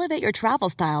 Elevate your travel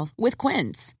style with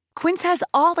Quince. Quince has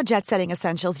all the jet-setting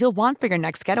essentials you'll want for your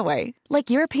next getaway, like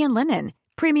European linen,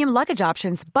 premium luggage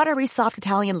options, buttery soft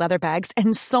Italian leather bags,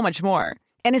 and so much more.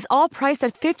 And is all priced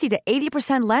at 50 to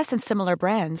 80% less than similar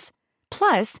brands.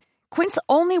 Plus, Quince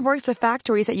only works with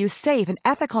factories that use safe and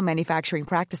ethical manufacturing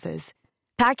practices.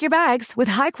 Pack your bags with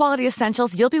high-quality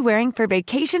essentials you'll be wearing for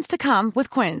vacations to come with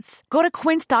Quince. Go to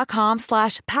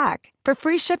quince.com/pack for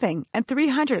free shipping and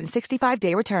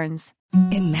 365-day returns.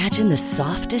 Imagine the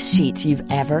softest sheets you've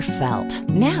ever felt.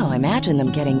 Now imagine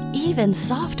them getting even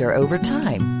softer over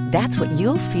time. That's what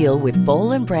you'll feel with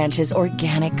Boll & Branch's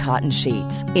organic cotton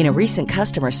sheets. In a recent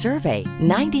customer survey,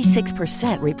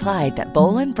 96% replied that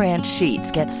Boll & Branch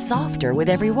sheets get softer with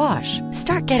every wash.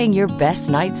 Start getting your best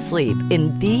night's sleep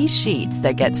in these sheets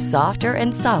that get softer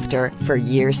and softer for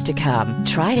years to come.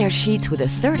 Try their sheets with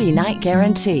a 30-night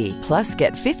guarantee. Plus,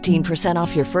 get 15%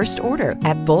 off your first order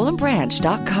at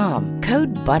bollandbranch.com.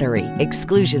 Code BUTTERY.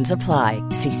 Exclusions apply.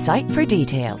 See site for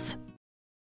details.